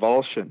general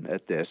revulsion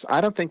at this,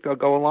 I don't think they'll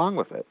go along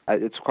with it.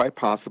 It's quite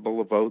possible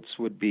the votes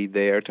would be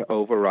there to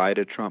override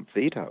a Trump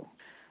veto.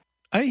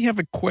 I have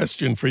a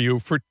question for you.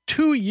 For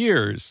 2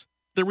 years,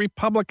 the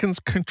Republicans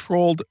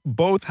controlled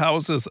both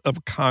houses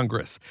of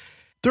Congress.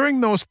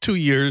 During those 2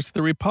 years,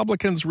 the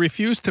Republicans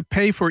refused to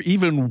pay for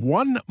even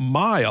 1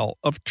 mile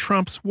of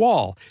Trump's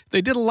wall.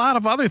 They did a lot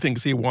of other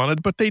things he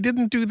wanted, but they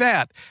didn't do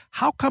that.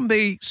 How come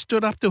they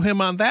stood up to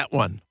him on that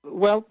one?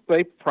 Well,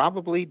 they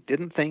probably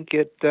didn't think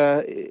it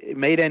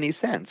made any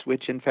sense,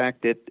 which in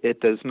fact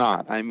it does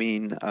not. I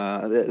mean,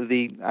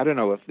 I don't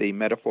know if the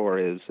metaphor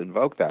is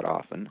invoked that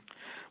often,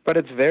 but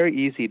it's very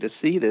easy to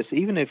see this.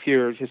 Even if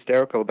you're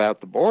hysterical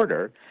about the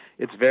border,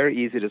 it's very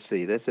easy to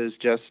see this as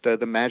just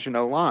the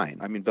Maginot Line.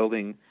 I mean,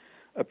 building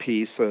a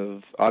piece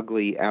of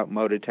ugly,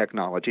 outmoded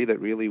technology that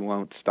really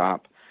won't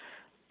stop.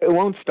 It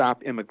won't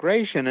stop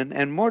immigration,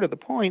 and more to the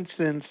point,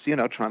 since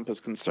Trump is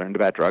concerned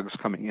about drugs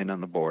coming in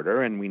on the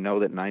border, and we know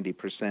that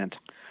 90%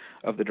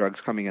 of the drugs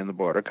coming in the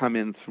border come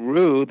in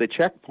through the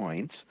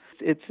checkpoints.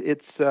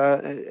 It's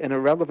an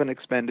irrelevant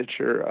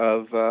expenditure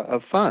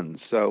of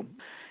funds. So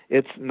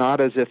it's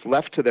not as if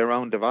left to their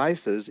own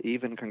devices,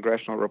 even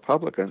congressional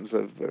Republicans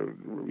are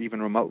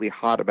even remotely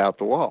hot about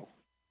the wall.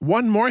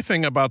 One more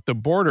thing about the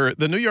border.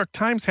 The New York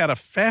Times had a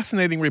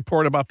fascinating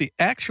report about the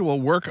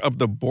actual work of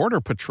the Border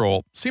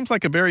Patrol. Seems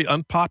like a very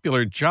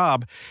unpopular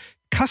job.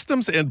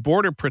 Customs and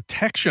Border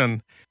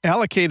Protection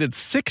allocated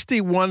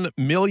 $61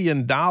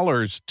 million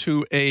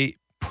to a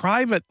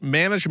private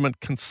management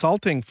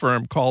consulting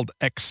firm called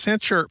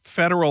Accenture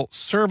Federal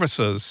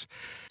Services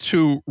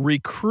to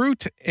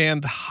recruit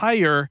and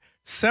hire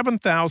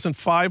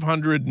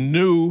 7,500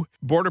 new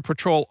Border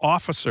Patrol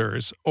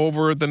officers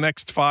over the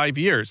next 5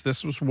 years.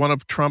 This was one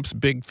of Trump's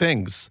big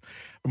things,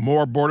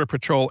 more Border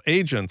Patrol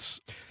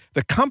agents.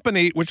 The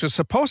company, which is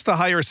supposed to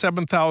hire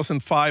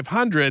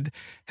 7,500,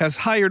 has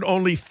hired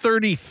only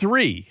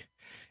 33.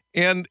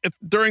 And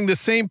during the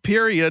same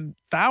period,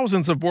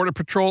 thousands of Border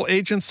Patrol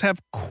agents have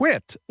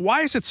quit.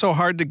 Why is it so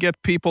hard to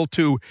get people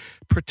to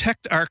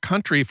protect our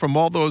country from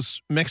all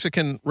those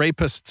Mexican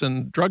rapists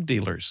and drug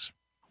dealers?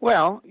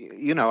 Well,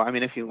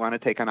 if you want to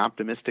take an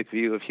optimistic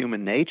view of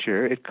human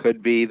nature, it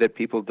could be that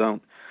people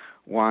don't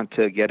want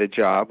to get a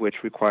job which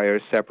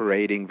requires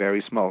separating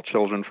very small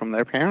children from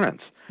their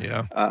parents.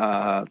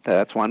 Yeah.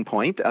 That's one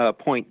point.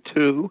 Point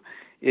two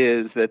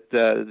is that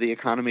the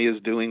economy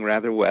is doing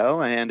rather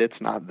well, and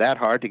it's not that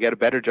hard to get a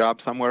better job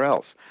somewhere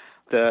else.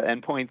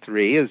 And point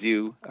three, as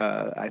you,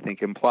 I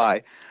think,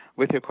 imply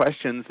with your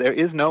questions, there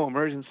is no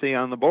emergency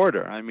on the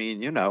border. I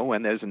mean,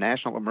 when there's a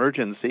national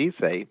emergency,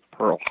 say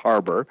Pearl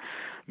Harbor,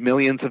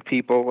 millions of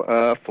people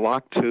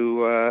flock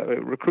to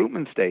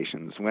recruitment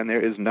stations. When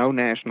there is no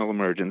national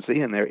emergency,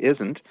 and there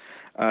isn't,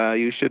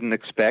 you shouldn't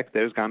expect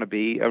there's going to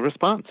be a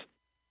response.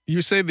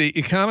 You say the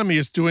economy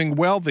is doing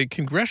well. The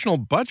Congressional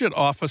Budget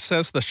Office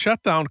says the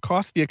shutdown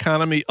cost the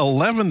economy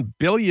 $11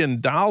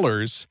 billion,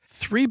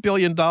 $3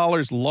 billion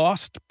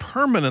lost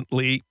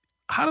permanently.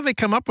 How do they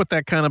come up with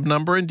that kind of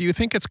number, and do you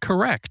think it's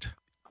correct?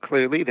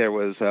 Clearly, there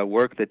was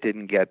work that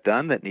didn't get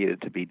done that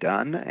needed to be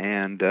done,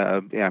 and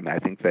I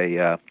think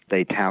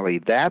they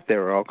tallied that.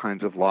 There are all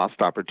kinds of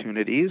lost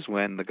opportunities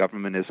when the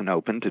government isn't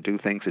open to do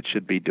things it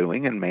should be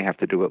doing and may have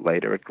to do it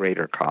later at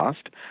greater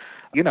cost.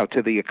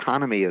 To the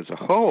economy as a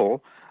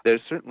whole,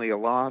 There's certainly a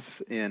loss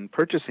in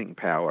purchasing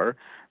power,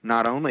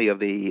 not only of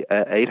the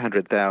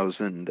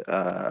 800,000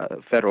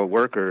 federal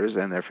workers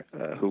and their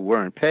who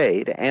weren't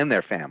paid and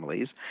their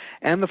families,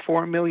 and the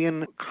 4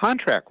 million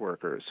contract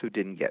workers who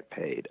didn't get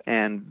paid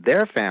and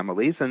their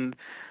families, and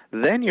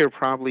then you're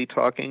probably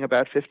talking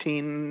about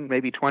 15,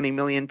 maybe 20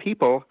 million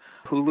people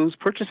who lose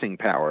purchasing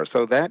power.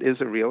 So that is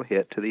a real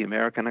hit to the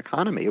American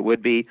economy. It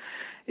would be,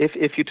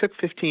 if you took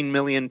 15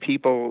 million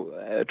people,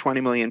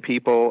 20 million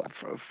people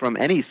from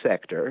any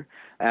sector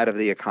out of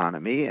the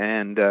economy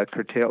and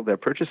curtailed their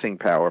purchasing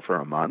power for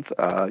a month,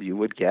 you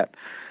would get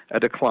a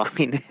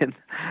decline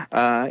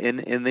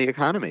in the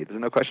economy. There's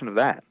no question of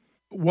that.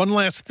 One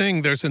last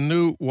thing, there's a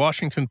new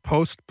Washington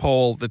Post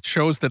poll that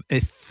shows that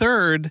a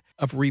third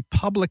of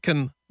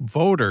Republican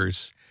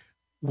voters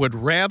would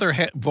rather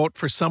vote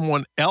for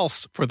someone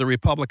else for the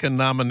Republican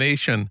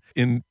nomination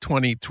in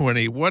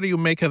 2020. What do you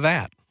make of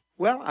that?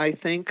 Well, I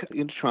think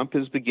Trump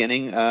is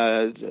beginning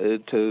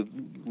to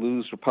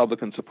lose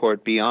Republican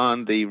support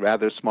beyond the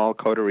rather small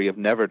coterie of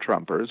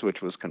never-Trumpers,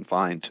 which was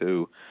confined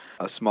to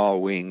a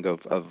small wing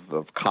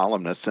of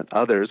columnists and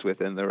others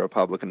within the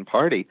Republican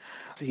Party.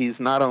 He's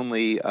not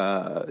only,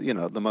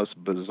 the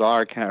most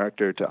bizarre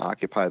character to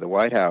occupy the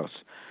White House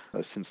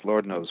since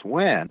Lord knows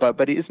when,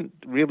 but he isn't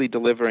really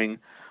delivering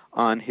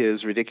on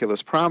his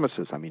ridiculous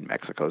promises. I mean,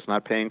 Mexico's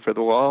not paying for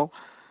the wall.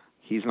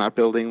 He's not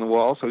building the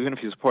wall. So even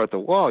if you support the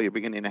wall, you're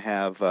beginning to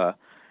have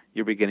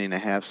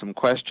some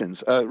questions.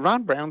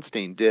 Ron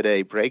Brownstein did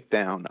a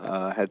breakdown,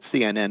 had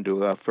CNN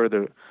do a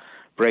further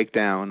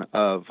breakdown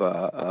of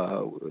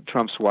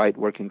Trump's white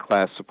working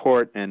class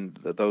support and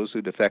those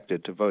who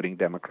defected to voting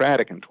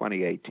Democratic in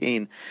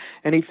 2018.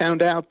 And he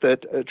found out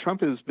that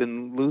Trump has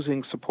been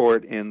losing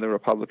support in the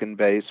Republican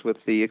base with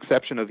the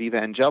exception of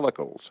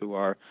evangelicals, who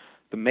are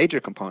the major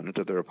component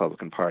of the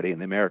Republican Party in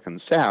the American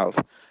South,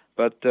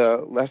 but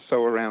less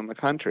so around the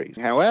country.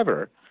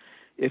 However,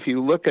 if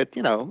you look at,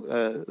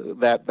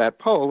 that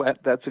poll,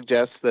 that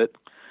suggests that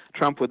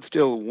Trump would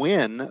still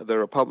win the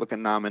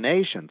Republican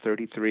nomination.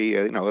 33,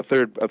 a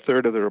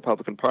third of the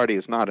Republican Party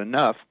is not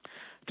enough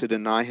to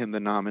deny him the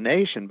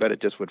nomination, but it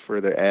just would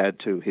further add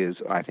to his,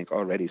 I think,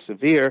 already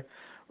severe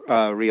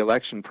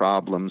re-election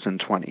problems in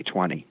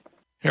 2020.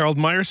 Harold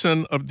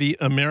Meyerson of the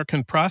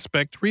American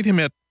Prospect. Read him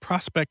at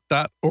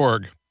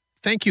prospect.org.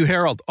 Thank you,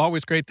 Harold.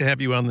 Always great to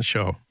have you on the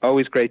show.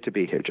 Always great to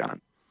be here,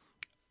 John.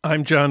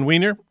 I'm John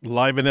Wiener,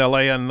 live in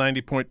L.A. on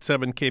 90.7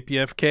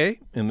 KPFK,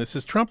 and this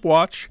is Trump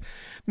Watch.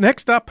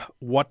 Next up,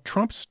 what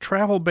Trump's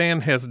travel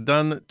ban has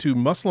done to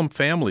Muslim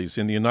families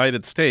in the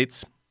United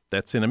States.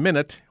 That's in a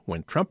minute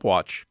when Trump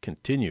Watch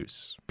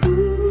continues.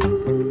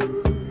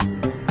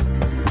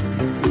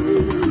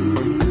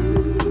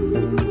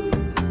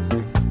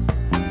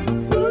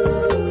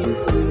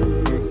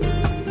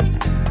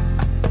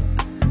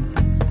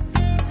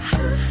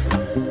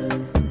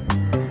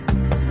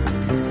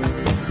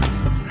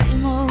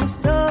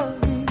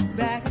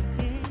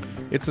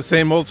 It's the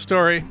same old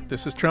story.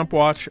 This is Trump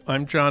Watch.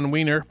 I'm John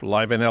Wiener,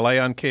 live in L.A.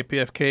 on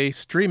KPFK,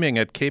 streaming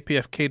at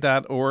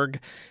kpfk.org,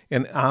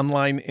 and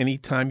online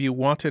anytime you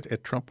want it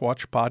at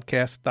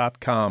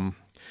TrumpWatchPodcast.com.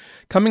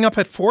 Coming up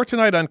at 4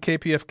 tonight on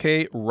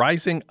KPFK,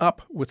 Rising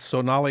Up with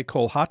Sonali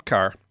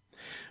Kolhatkar.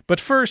 But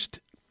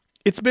first,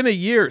 it's been a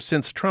year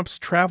since Trump's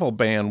travel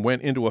ban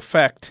went into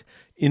effect,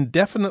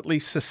 indefinitely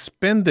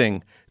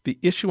suspending the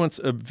issuance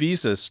of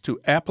visas to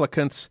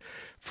applicants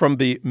from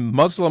the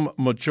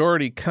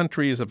Muslim-majority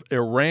countries of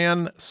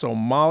Iran,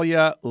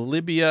 Somalia,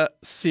 Libya,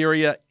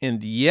 Syria,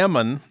 and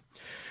Yemen.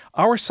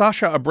 Our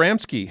Sasha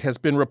Abramsky has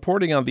been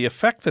reporting on the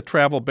effect the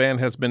travel ban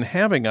has been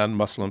having on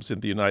Muslims in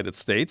the United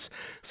States.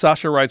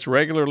 Sasha writes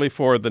regularly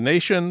for The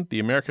Nation,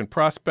 The American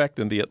Prospect,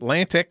 and The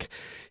Atlantic.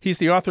 He's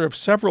the author of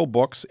several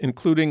books,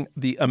 including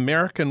The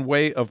American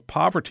Way of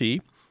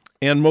Poverty,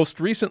 and most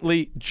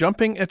recently,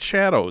 Jumping at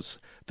Shadows,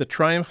 The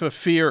Triumph of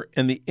Fear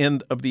and the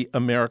End of the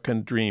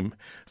American Dream.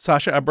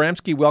 Sasha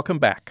Abramsky, welcome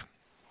back.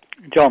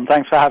 John,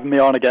 thanks for having me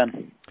on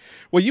again.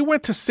 Well, you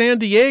went to San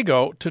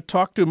Diego to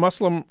talk to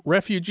Muslim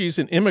refugees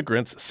and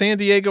immigrants. San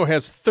Diego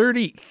has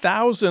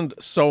 30,000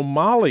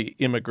 Somali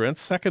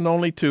immigrants, second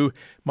only to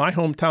my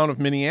hometown of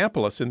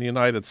Minneapolis in the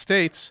United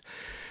States.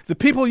 The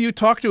people you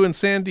talked to in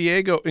San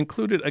Diego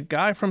included a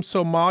guy from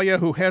Somalia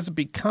who has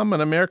become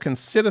an American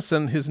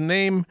citizen. His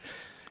name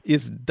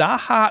is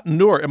Daha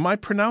Noor. Am I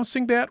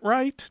pronouncing that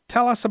right?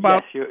 Tell us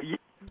about...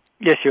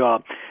 Yes, you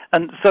are.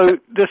 And so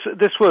this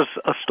was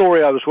a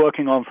story I was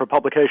working on for a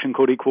publication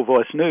called Equal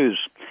Voice News.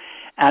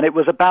 And it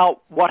was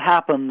about what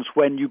happens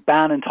when you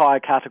ban entire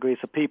categories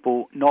of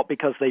people, not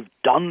because they've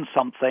done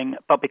something,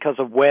 but because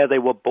of where they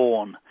were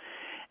born.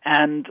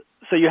 And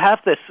so you have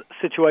this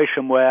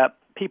situation where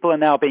people are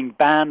now being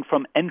banned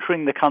from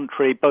entering the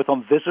country, both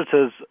on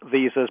visitors'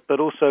 visas, but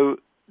also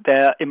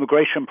their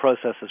immigration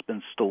process has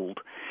been stalled.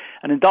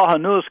 And in Daha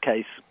Noor's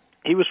case,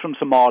 he was from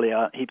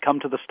Somalia. He'd come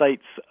to the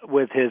States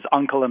with his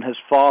uncle and his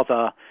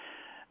father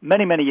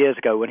many, many years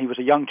ago when he was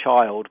a young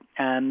child,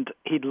 and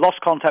he'd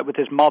lost contact with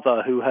his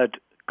mother, who had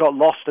got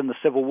lost in the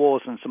civil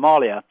wars in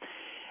Somalia.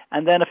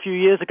 And then a few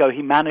years ago,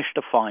 he managed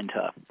to find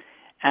her.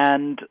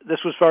 And this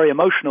was very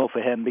emotional for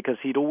him because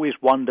he'd always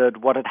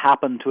wondered what had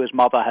happened to his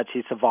mother, had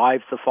she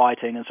survived the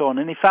fighting and so on.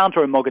 And he found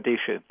her in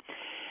Mogadishu.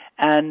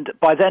 And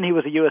by then he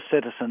was a U.S.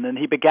 citizen, and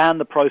he began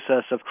the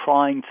process of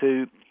trying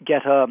to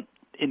get her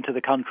into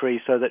the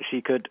country so that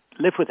she could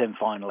live with him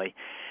finally.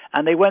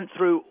 And they went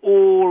through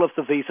all of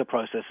the visa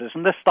processes,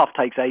 and this stuff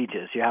takes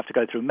ages. You have to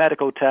go through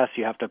medical tests,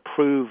 you have to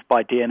prove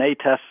by DNA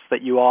tests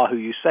that you are who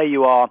you say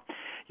you are,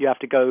 you have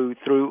to go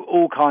through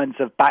all kinds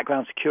of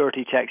background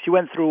security checks. You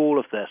went through all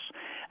of this,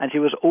 and she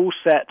was all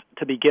set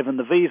to be given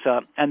the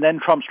visa, and then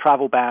Trump's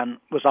travel ban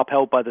was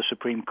upheld by the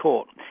Supreme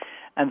Court.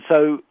 And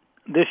so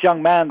this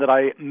young man that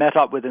I met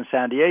up with in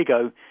San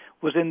Diego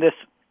was in this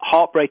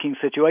heartbreaking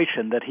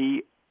situation that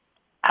he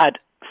had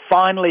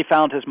finally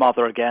found his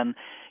mother again.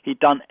 He'd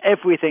done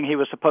everything he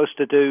was supposed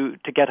to do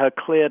to get her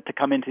cleared to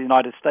come into the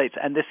United States,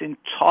 and this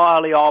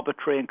entirely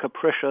arbitrary and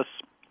capricious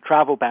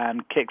travel ban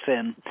kicks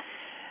in,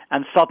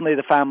 and suddenly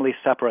the family's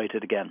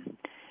separated again.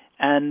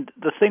 And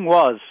the thing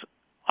was,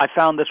 I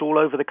found this all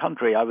over the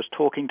country. I was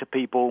talking to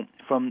people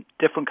from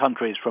different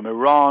countries, from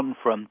Iran,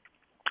 from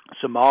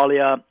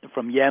Somalia,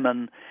 from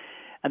Yemen,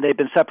 and they'd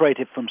been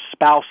separated from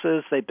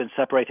spouses, they'd been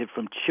separated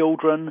from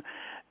children.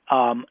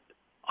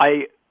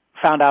 I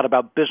found out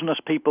about business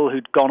people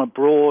who'd gone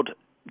abroad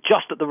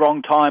just at the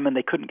wrong time and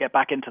they couldn't get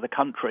back into the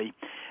country.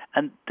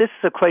 And this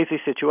is a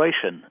crazy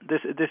situation.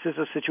 This is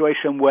a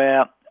situation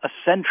where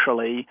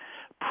essentially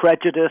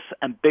prejudice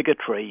and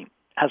bigotry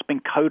has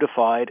been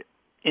codified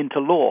into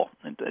law.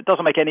 It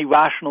doesn't make any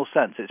rational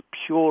sense. It's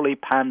purely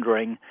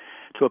pandering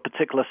to a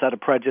particular set of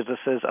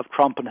prejudices of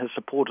Trump and his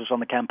supporters on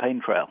the campaign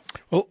trail.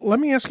 Well, let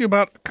me ask you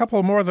about a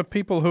couple more of the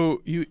people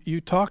who you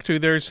talk to.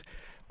 There's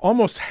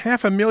almost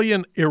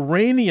 500,000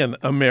 Iranian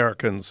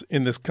Americans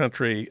in this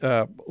country,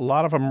 a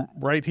lot of them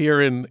right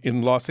here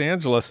in Los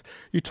Angeles.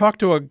 You talk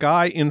to a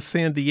guy in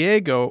San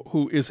Diego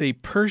who is a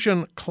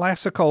Persian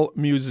classical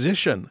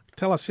musician.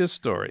 Tell us his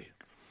story.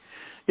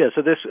 Yeah,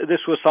 so this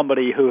was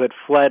somebody who had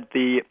fled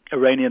the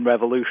Iranian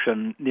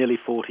Revolution nearly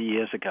 40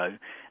 years ago,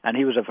 and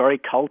he was a very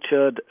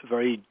cultured,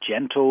 very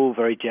gentle,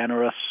 very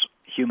generous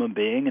human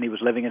being, and he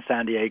was living in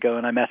San Diego,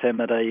 and I met him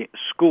at a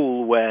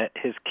school where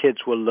his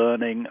kids were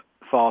learning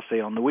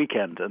Farsi on the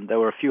weekend, and there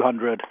were a few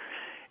hundred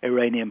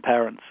Iranian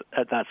parents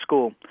at that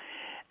school.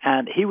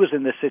 And he was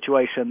in this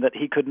situation that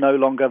he could no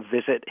longer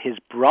visit his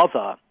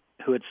brother,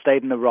 who had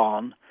stayed in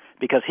Iran,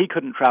 because he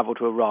couldn't travel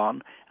to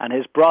Iran, and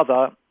his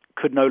brother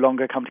could no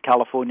longer come to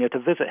California to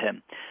visit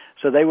him.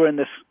 So they were in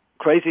this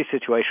crazy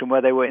situation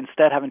where they were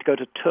instead having to go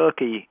to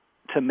Turkey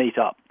to meet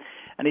up.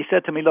 And he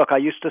said to me, look, I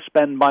used to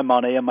spend my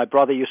money, and my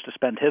brother used to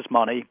spend his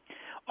money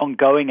on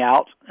going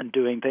out and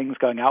doing things,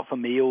 going out for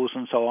meals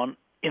and so on,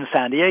 in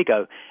San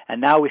Diego, and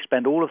now we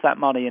spend all of that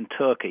money in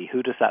Turkey.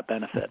 Who does that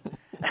benefit?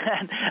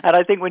 and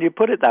I think when you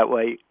put it that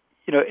way,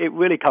 you know, it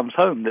really comes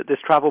home that this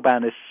travel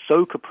ban is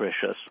so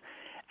capricious,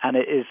 and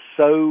it is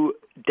so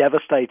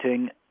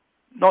devastating,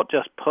 not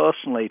just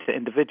personally to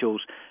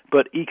individuals,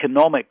 but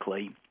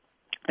economically.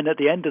 And at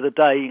the end of the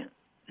day,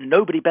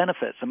 nobody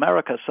benefits.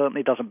 America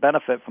certainly doesn't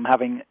benefit from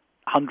having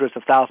hundreds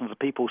of thousands of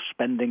people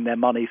spending their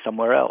money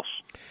somewhere else.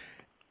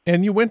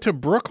 And you went to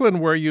Brooklyn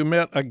where you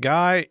met a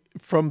guy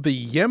from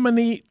the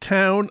Yemeni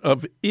town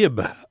of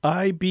Ib,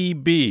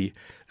 I-B-B.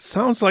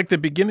 Sounds like the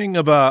beginning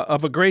of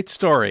a great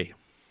story.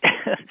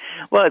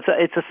 Well,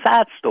 it's a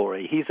sad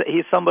story.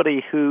 He's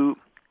somebody who,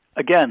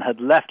 again,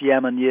 had left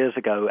Yemen years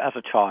ago as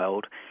a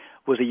child,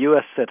 was a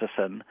U.S.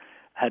 citizen,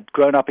 had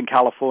grown up in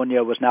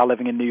California, was now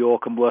living in New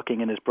York and working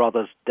in his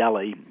brother's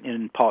deli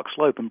in Park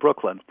Slope in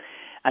Brooklyn.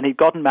 And he'd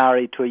gotten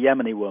married to a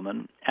Yemeni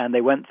woman, and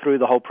they went through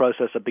the whole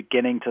process of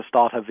beginning to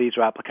start her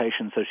visa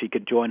application so she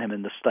could join him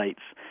in the States.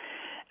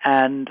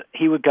 And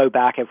he would go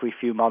back every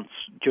few months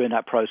during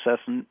that process,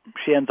 and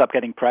she ends up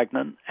getting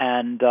pregnant,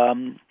 and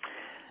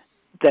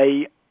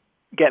they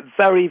get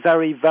very,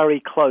 very,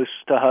 very close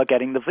to her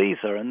getting the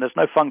visa, and there's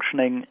no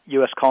functioning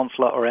U.S.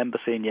 consulate or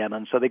embassy in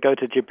Yemen, so they go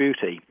to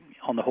Djibouti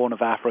on the Horn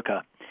of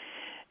Africa.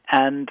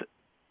 And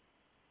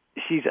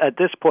she's at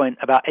this point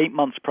about 8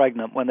 months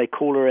pregnant when they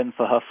call her in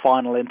for her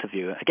final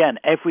interview. Again,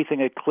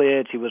 everything had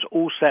cleared. She was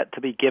all set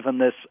to be given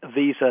this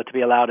visa to be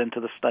allowed into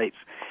the States.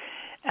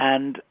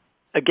 And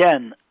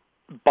again,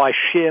 by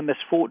sheer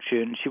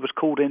misfortune, she was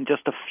called in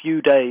just a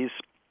few days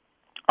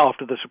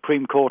after the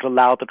Supreme Court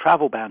allowed the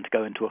travel ban to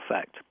go into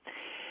effect.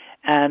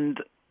 And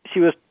she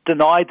was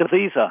denied the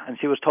visa, and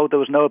she was told there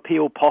was no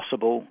appeal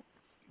possible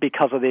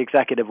because of the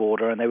executive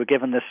order, and they were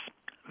given this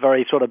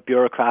very sort of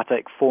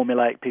bureaucratic,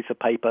 formulaic piece of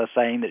paper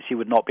saying that she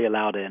would not be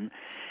allowed in.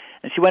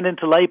 And she went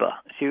into labor.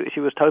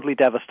 She was totally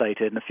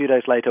devastated, and a few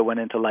days later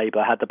went into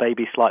labor, had the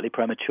baby slightly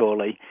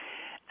prematurely,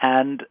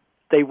 and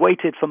they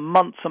waited for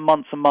months and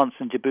months and months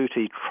in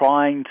Djibouti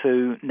trying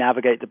to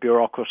navigate the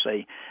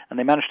bureaucracy, and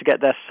they managed to get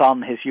their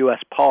son his U.S.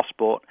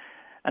 passport,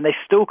 and they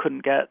still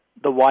couldn't get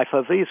the wife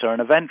her visa.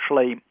 And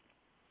eventually,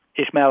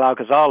 Ismail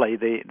Al-Ghazali,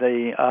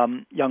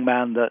 the young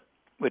man that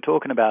we're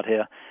talking about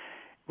here,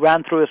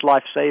 ran through his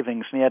life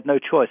savings, and he had no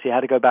choice. He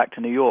had to go back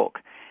to New York.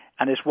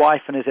 And his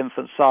wife and his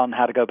infant son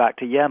had to go back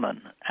to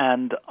Yemen.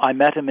 And I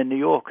met him in New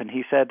York, and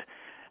he said,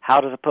 How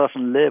does a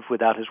person live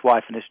without his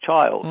wife and his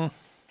child?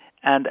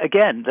 And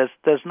again,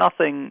 there's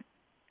nothing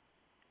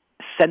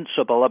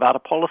sensible about a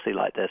policy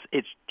like this.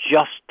 It's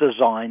just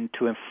designed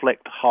to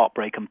inflict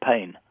heartbreak and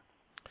pain.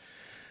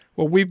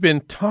 Well, we've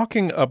been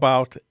talking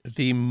about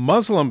the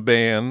Muslim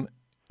ban,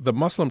 the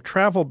Muslim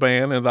travel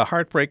ban, and the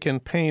heartbreak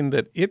and pain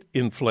that it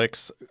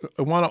inflicts.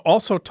 I want to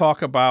also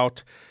talk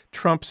about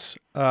Trump's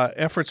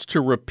efforts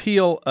to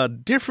repeal a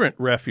different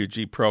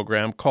refugee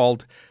program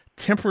called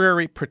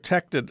Temporary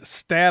Protected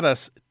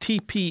Status,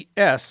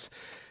 TPS.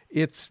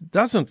 It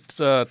doesn't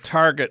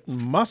target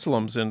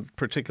Muslims in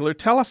particular.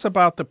 Tell us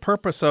about the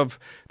purpose of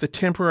the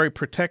Temporary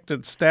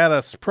Protected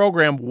Status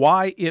program,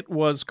 why it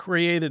was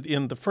created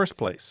in the first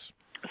place.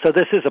 So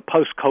this is a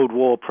post-Cold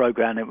War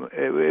program.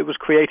 It was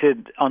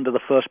created under the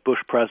first Bush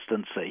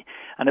presidency,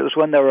 and it was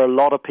when there were a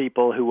lot of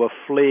people who were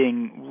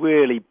fleeing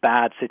really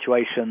bad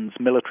situations,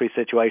 military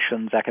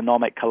situations,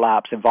 economic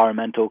collapse,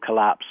 environmental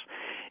collapse,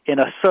 in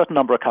a certain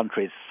number of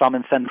countries, some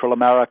in Central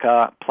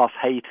America, plus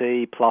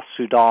Haiti, plus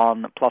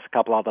Sudan, plus a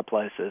couple other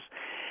places.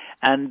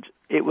 And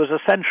it was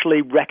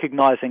essentially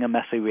recognizing a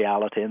messy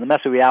reality. And the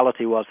messy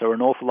reality was there were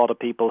an awful lot of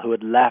people who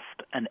had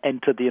left and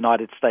entered the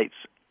United States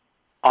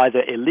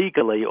either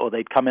illegally or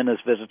they'd come in as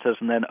visitors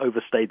and then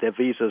overstayed their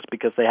visas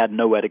because they had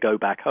nowhere to go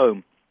back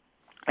home.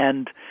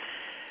 And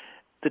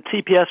the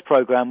TPS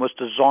program was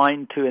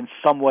designed to in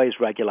some ways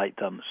regulate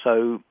them.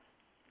 So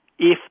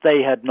if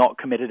they had not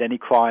committed any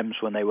crimes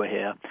when they were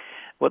here,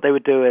 what they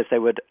would do is they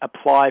would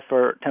apply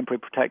for temporary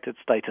protected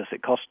status.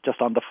 It cost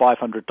just under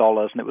 $500,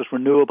 and it was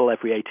renewable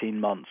every 18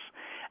 months.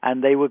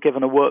 And they were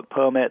given a work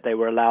permit. They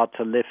were allowed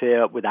to live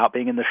here without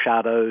being in the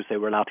shadows. They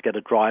were allowed to get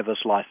a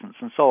driver's license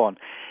and so on.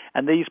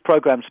 And these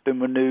programs have been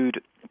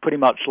renewed pretty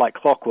much like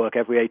clockwork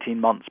every 18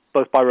 months,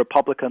 both by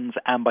Republicans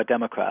and by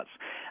Democrats.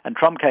 And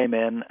Trump came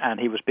in, and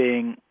he was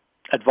being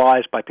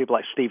advised by people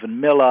like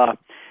Stephen Miller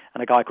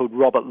and a guy called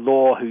Robert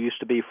Law, who used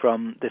to be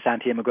from this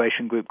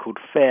anti-immigration group called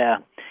FAIR.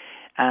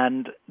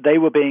 And they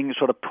were being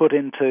sort of put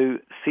into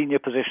senior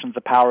positions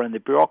of power in the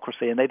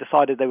bureaucracy, and they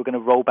decided they were going to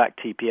roll back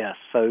TPS.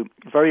 So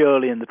very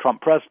early in the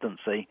Trump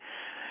presidency,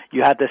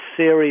 you had this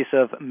series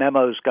of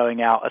memos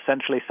going out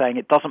essentially saying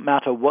it doesn't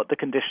matter what the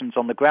conditions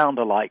on the ground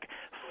are like,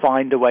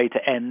 find a way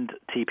to end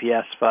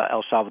TPS for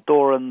El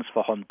Salvadorans,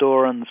 for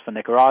Hondurans, for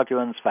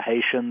Nicaraguans, for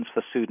Haitians,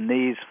 for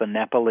Sudanese, for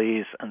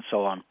Nepalese, and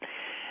so on.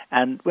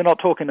 And we're not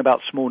talking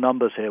about small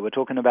numbers here. We're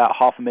talking about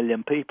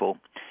 500,000 people,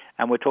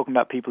 and we're talking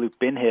about people who've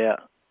been here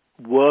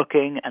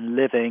working and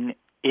living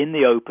in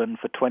the open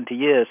for 20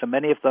 years, and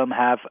many of them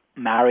have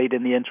married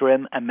in the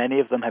interim, and many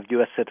of them have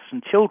U.S.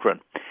 citizen children.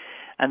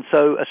 And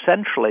so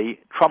essentially,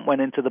 Trump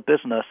went into the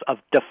business of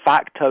de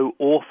facto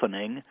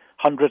orphaning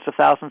hundreds of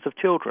thousands of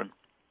children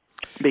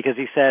because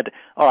he said,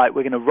 all right,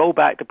 we're going to roll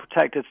back the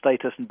protected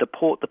status and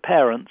deport the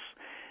parents,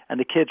 and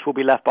the kids will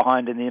be left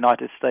behind in the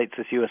United States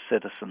as U.S.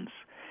 citizens.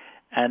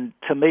 And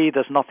to me,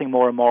 there's nothing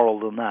more immoral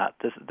than that.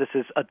 This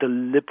is a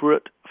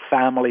deliberate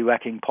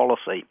family-wrecking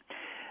policy.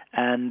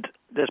 And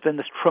there's been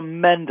this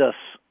tremendous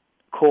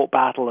court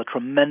battle, a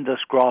tremendous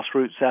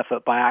grassroots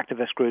effort by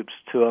activist groups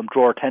to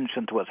draw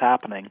attention to what's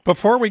happening.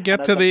 Before we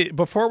get to the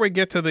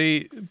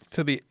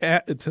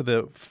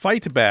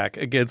fight back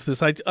against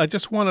this, I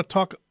just want to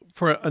talk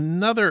for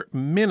another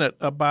minute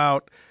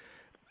about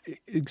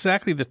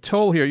exactly the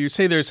toll here. You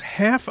say there's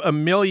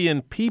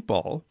 500,000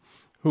 people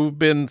who've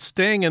been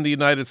staying in the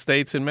United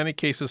States in many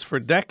cases for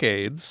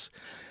decades,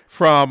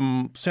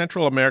 from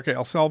Central America,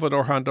 El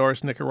Salvador,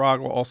 Honduras,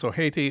 Nicaragua, also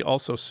Haiti,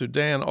 also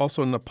Sudan,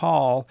 also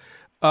Nepal.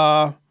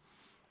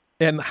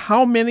 And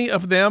how many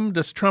of them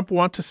does Trump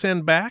want to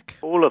send back?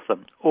 All of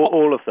them.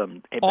 All of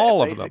them.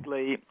 All of them.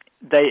 Basically,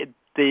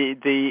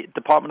 the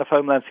Department of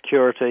Homeland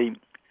Security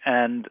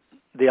and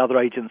the other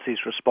agencies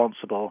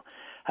responsible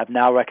have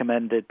now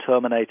recommended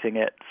terminating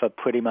it for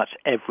pretty much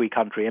every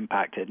country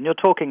impacted. And you're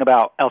talking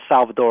about El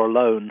Salvador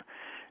alone,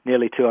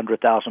 nearly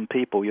 200,000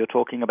 people. You're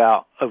talking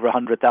about over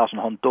 100,000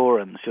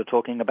 Hondurans. You're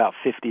talking about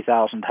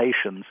 50,000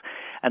 Haitians.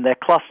 And they're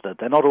clustered.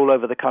 They're not all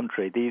over the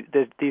country.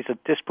 These are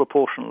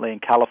disproportionately in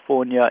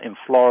California, in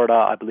Florida,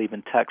 I believe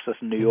in Texas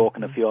and New York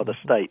and a few other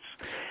states.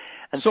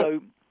 And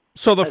so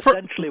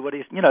essentially what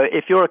he's,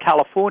 if you're a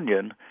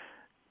Californian,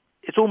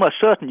 it's almost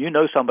certain you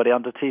know somebody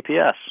under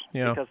TPS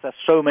because there's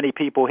so many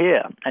people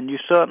here. And you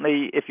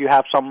certainly, if you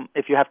have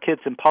kids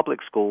in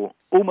public school,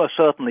 almost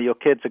certainly your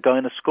kids are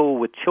going to school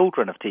with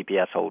children of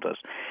TPS holders.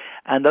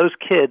 And those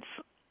kids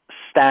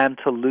stand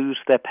to lose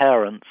their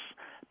parents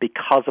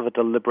because of a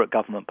deliberate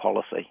government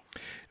policy.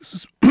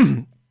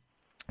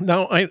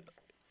 Now,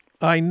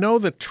 I know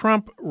that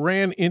Trump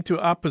ran into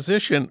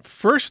opposition,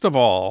 first of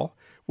all,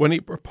 when he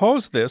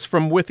proposed this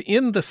from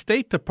within the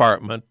State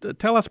Department.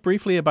 Tell us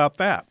briefly about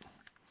that.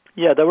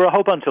 Yeah, there were a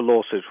whole bunch of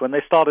lawsuits. When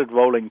they started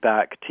rolling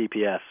back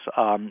TPS,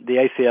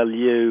 the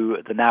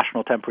ACLU, the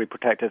National Temporary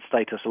Protected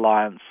Status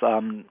Alliance,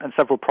 and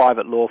several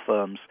private law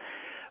firms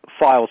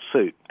filed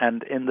suit.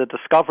 And in the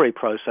discovery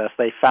process,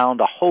 they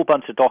found a whole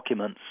bunch of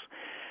documents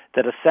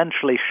that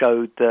essentially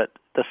showed that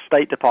the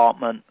State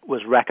Department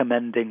was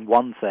recommending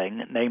one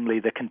thing, namely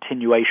the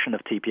continuation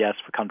of TPS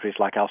for countries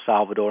like El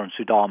Salvador and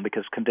Sudan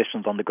because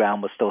conditions on the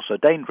ground were still so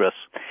dangerous.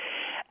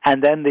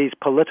 And then these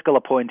political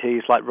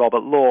appointees like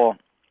Robert Law,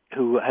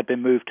 who had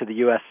been moved to the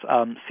U.S.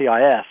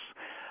 CIS,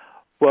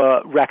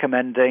 were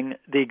recommending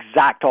the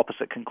exact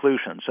opposite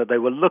conclusion. So they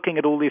were looking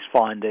at all these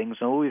findings,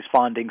 and all these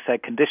findings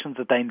said conditions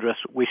are dangerous,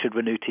 we should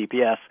renew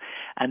TPS.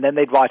 And then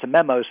they'd write a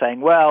memo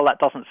saying, well, that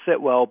doesn't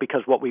sit well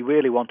because what we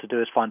really want to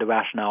do is find a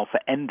rationale for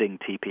ending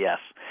TPS.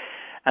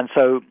 And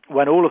so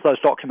when all of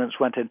those documents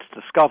went into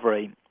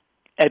discovery,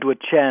 Edward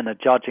Chen, a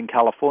judge in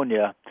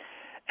California,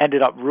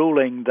 ended up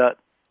ruling that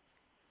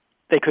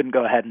they couldn't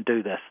go ahead and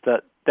do this,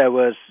 that there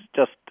was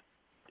just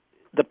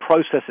the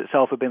process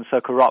itself had been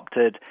so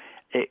corrupted,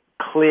 it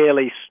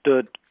clearly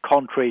stood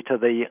contrary to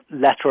the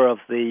letter of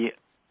the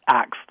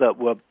acts that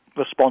were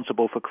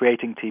responsible for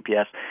creating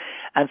TPS.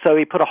 And so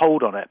he put a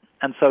hold on it.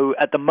 And so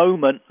at the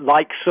moment,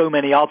 like so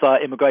many other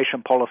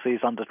immigration policies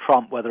under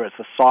Trump, whether it's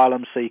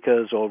asylum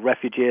seekers or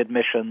refugee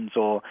admissions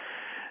or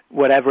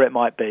whatever it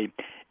might be,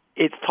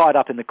 it's tied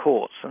up in the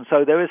courts. And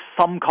so there is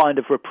some kind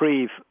of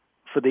reprieve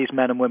for these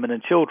men and women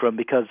and children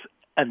because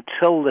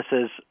until this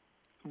has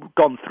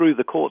gone through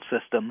the court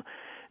system,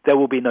 there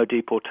will be no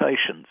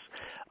deportations.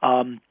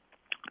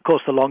 Of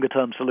course, the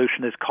longer-term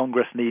solution is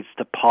Congress needs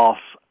to pass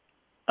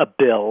a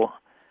bill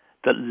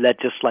that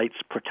legislates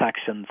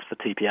protections for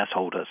TPS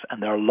holders.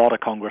 And there are a lot of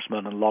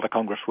congressmen and a lot of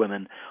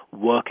congresswomen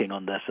working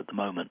on this at the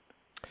moment.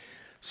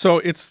 So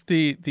it's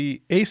the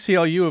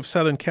ACLU of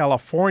Southern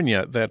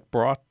California that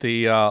brought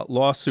the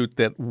lawsuit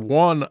that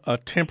won a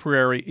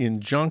temporary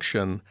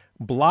injunction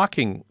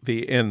blocking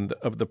the end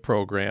of the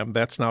program.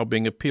 That's now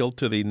being appealed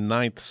to the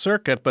Ninth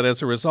Circuit. But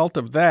as a result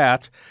of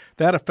that,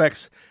 that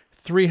affects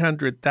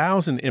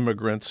 300,000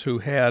 immigrants who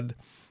had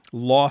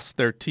lost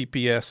their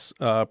TPS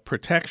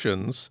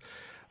protections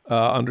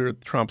under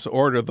Trump's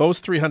order. Those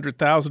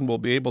 300,000 will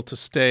be able to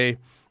stay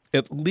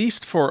at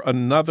least for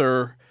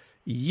another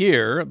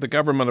year. The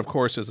government, of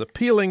course, is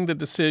appealing the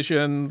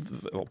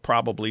decision. They'll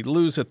probably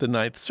lose at the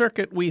Ninth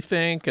Circuit, we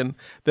think, and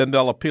then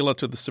they'll appeal it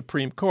to the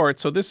Supreme Court.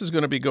 So this is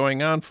going to be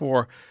going on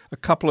for a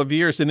couple of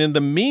years. And in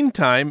the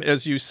meantime,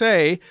 as you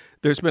say,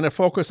 there's been a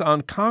focus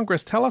on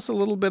Congress. Tell us a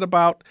little bit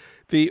about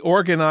the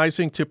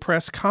organizing to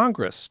press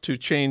Congress to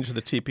change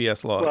the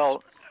TPS laws.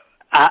 Well,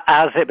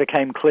 as it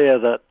became clear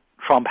that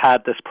Trump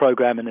had this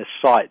program in his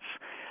sights,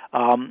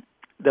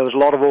 there was a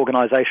lot of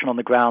organization on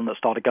the ground that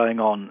started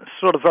going on,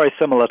 sort of very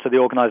similar to the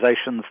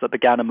organizations that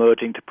began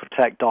emerging to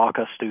protect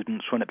DACA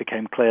students when it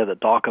became clear that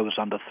DACA was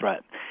under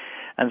threat.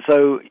 And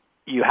so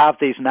you have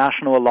these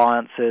national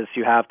alliances,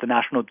 you have the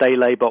National Day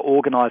Labor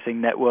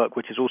Organizing Network,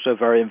 which is also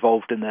very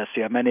involved in this,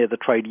 you have many of the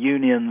trade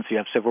unions, you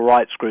have civil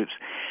rights groups,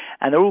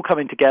 and they're all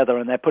coming together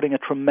and they're putting a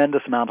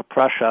tremendous amount of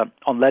pressure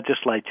on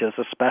legislatures,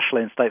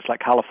 especially in states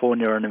like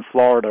California and in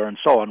Florida and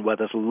so on, where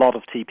there's a lot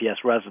of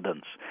TPS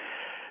residents,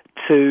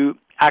 to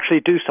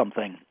actually do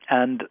something.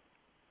 And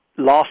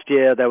last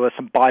year there were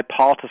some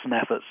bipartisan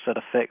efforts that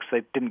are fixed.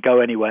 They didn't go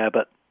anywhere,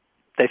 but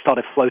they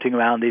started floating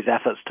around these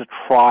efforts to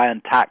try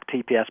and tack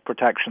TPS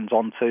protections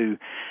onto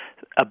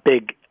a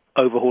big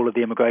overhaul of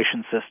the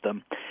immigration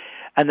system.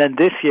 And then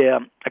this year,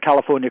 a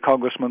California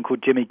congressman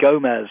called Jimmy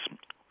Gomez,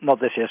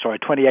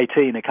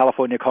 2018, a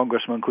California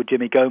congressman called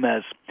Jimmy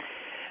Gomez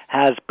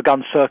has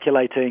begun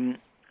circulating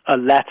a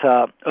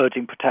letter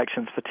urging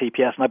protections for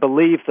TPS. And I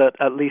believe that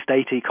at least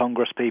 80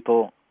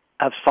 congresspeople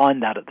have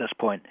signed that at this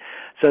point.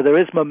 So there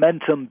is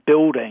momentum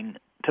building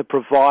to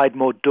provide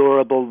more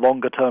durable,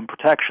 longer-term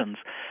protections.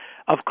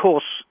 Of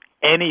course,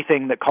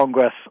 anything that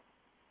Congress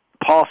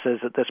passes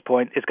at this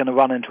point is going to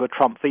run into a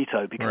Trump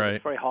veto because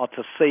It's very hard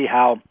to see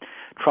how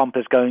Trump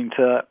is going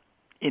to,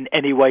 in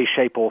any way,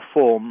 shape, or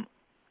form,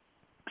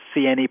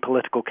 see any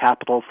political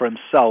capital for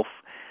himself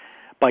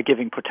by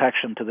giving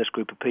protection to this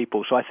group of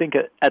people. So I think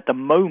at the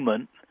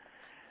moment,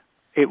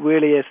 it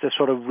really is this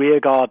sort of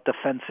rearguard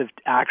defensive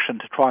action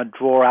to try and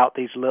draw out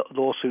these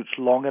lawsuits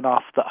long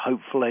enough that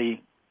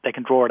hopefully they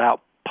can draw it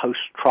out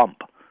post-Trump.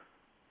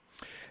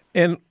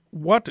 And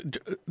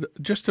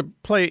just to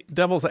play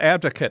devil's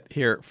advocate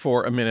here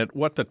for a minute,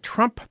 what the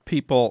Trump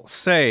people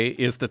say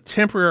is the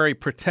temporary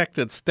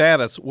protected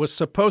status was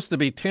supposed to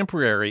be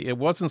temporary. It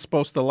wasn't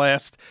supposed to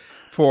last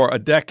for a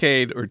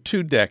decade or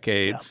 2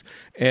 decades.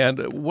 Yeah.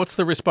 And what's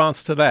the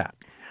response to that?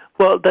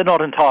 Well, they're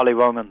not entirely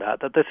wrong on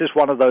that this is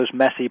one of those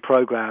messy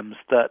programs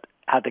that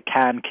had the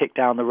can kicked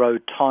down the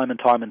road time and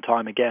time and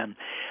time again.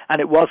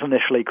 And it was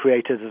initially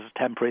created as a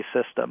temporary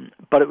system,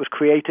 but it was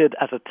created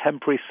as a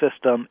temporary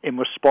system in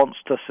response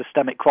to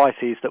systemic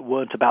crises that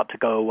weren't about to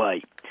go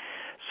away.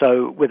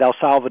 So with El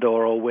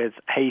Salvador or with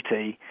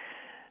Haiti,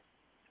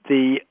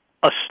 the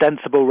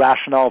ostensible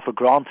rationale for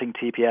granting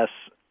TPS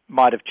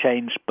might have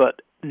changed,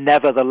 but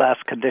nevertheless,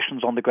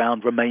 conditions on the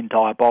ground remain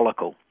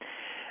diabolical.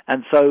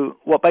 And so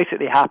what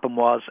basically happened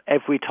was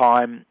every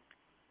time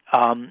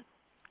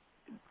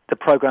the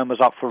program was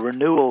up for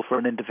renewal for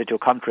an individual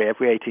country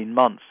every 18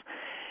 months,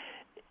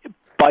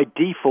 by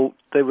default,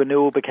 the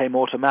renewal became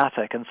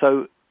automatic. And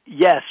so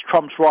yes,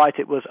 Trump's right.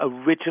 It was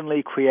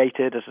originally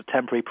created as a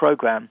temporary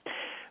program.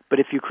 But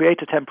if you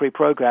create a temporary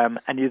program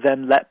and you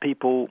then let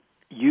people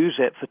use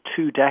it for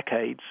 2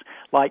 decades,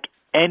 like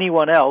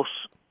anyone else,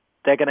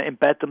 they're going to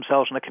embed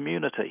themselves in a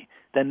community.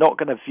 They're not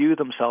going to view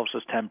themselves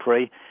as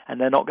temporary,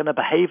 and they're not going to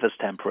behave as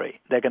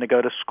temporary. They're going to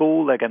go to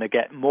school, they're going to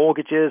get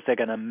mortgages, they're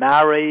going to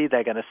marry,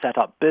 they're going to set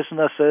up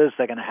businesses,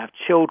 they're going to have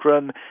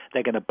children,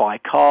 they're going to buy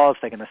cars,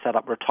 they're going to set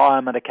up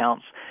retirement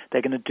accounts.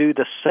 They're going to do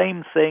the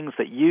same things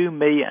that you,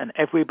 me, and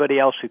everybody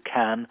else who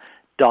can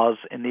does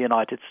in the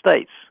United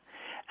States.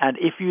 And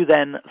if you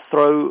then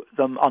throw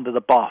them under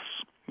the bus,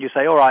 you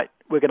say, all right,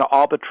 we're going to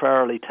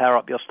arbitrarily tear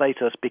up your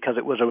status because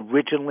it was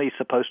originally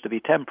supposed to be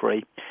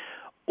temporary,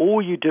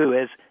 all you do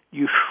is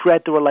you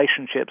shred the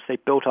relationships they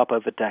built up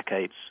over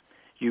decades.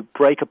 You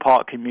break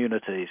apart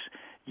communities.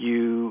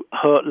 You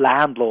hurt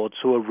landlords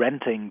who are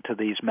renting to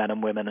these men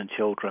and women and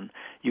children.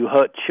 You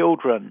hurt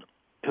children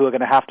who are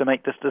going to have to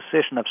make this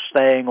decision of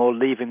staying or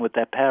leaving with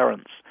their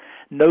parents.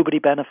 Nobody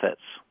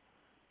benefits.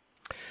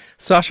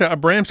 Sasha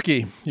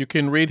Abramsky, you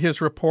can read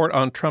his report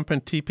on Trump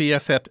and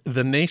TPS at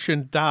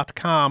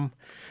thenation.com.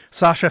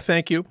 Sasha,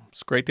 thank you.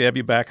 It's great to have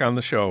you back on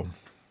the show.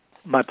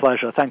 My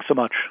pleasure. Thanks so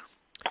much.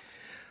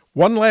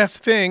 One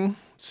last thing.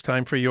 It's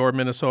time for your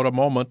Minnesota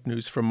Moment.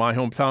 News from my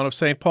hometown of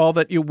St. Paul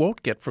that you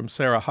won't get from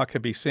Sarah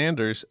Huckabee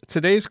Sanders.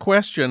 Today's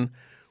question,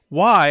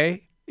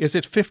 why is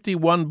it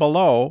 51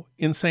 below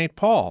in St.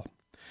 Paul?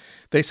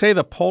 They say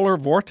the polar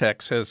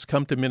vortex has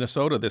come to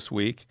Minnesota this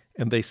week,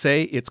 and they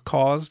say it's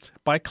caused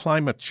by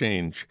climate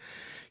change.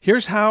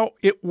 Here's how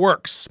it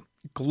works.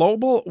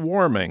 Global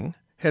warming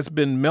has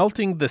been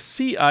melting the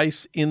sea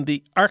ice in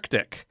the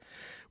Arctic,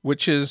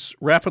 which is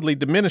rapidly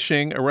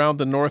diminishing around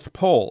the North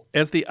Pole.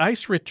 As the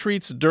ice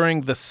retreats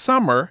during the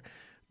summer,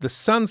 the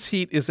sun's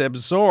heat is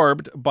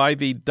absorbed by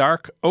the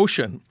dark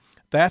ocean.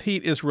 That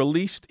heat is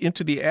released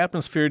into the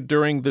atmosphere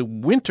during the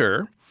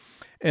winter,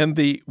 and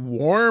the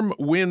warm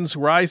winds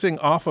rising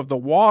off of the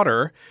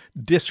water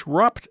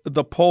disrupt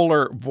the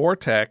polar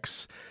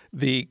vortex,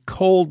 the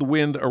cold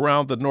wind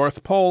around the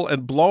North Pole,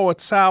 and blow it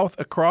south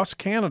across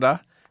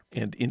Canada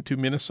and into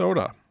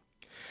Minnesota.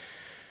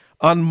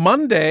 On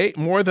Monday,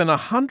 more than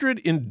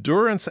 100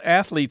 endurance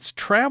athletes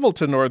traveled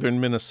to northern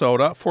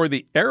Minnesota for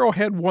the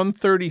Arrowhead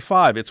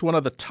 135. It's one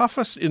of the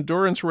toughest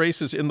endurance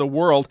races in the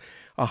world,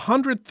 a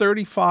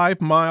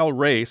 135-mile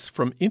race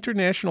from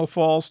International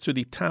Falls to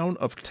the town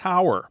of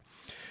Tower.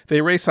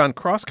 They race on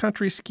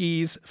cross-country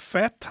skis,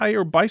 fat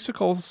tire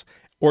bicycles,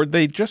 or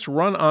they just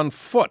run on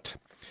foot.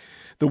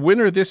 The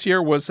winner this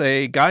year was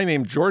a guy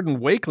named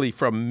Jordan Wakely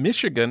from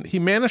Michigan. He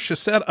managed to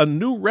set a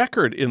new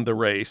record in the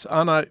race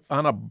on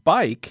a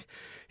bike.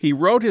 He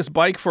rode his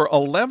bike for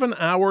 11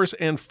 hours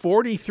and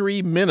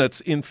 43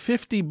 minutes in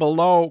 50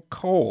 below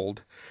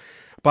cold.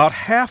 About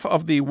half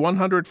of the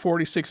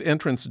 146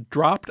 entrants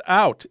dropped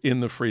out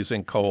in the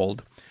freezing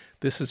cold.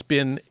 This has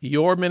been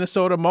your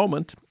Minnesota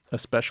Moment, a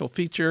special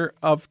feature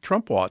of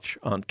Trump Watch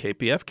on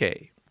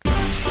KPFK.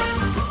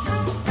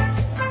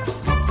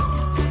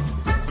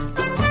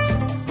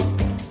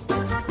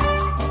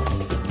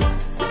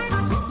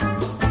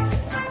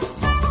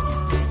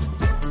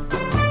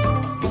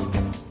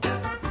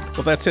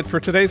 Well, that's it for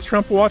today's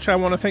Trump Watch. I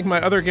want to thank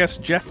my other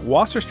guest, Jeff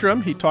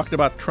Wasserstrom. He talked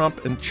about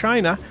Trump and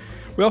China.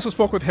 We also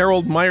spoke with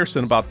Harold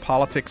Meyerson about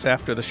politics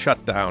after the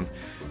shutdown.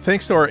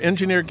 Thanks to our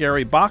engineer,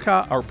 Gary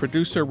Baca, our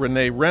producer,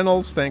 Renee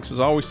Reynolds. Thanks, as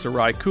always, to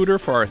Ry Cooter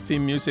for our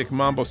theme music,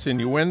 Mambo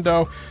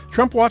Sinuendo.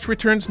 Trump Watch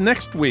returns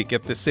next week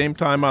at the same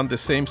time on the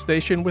same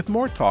station with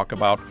more talk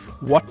about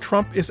what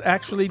Trump is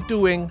actually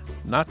doing,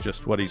 not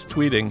just what he's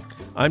tweeting.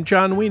 I'm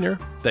John Wiener.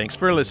 Thanks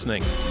for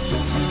listening.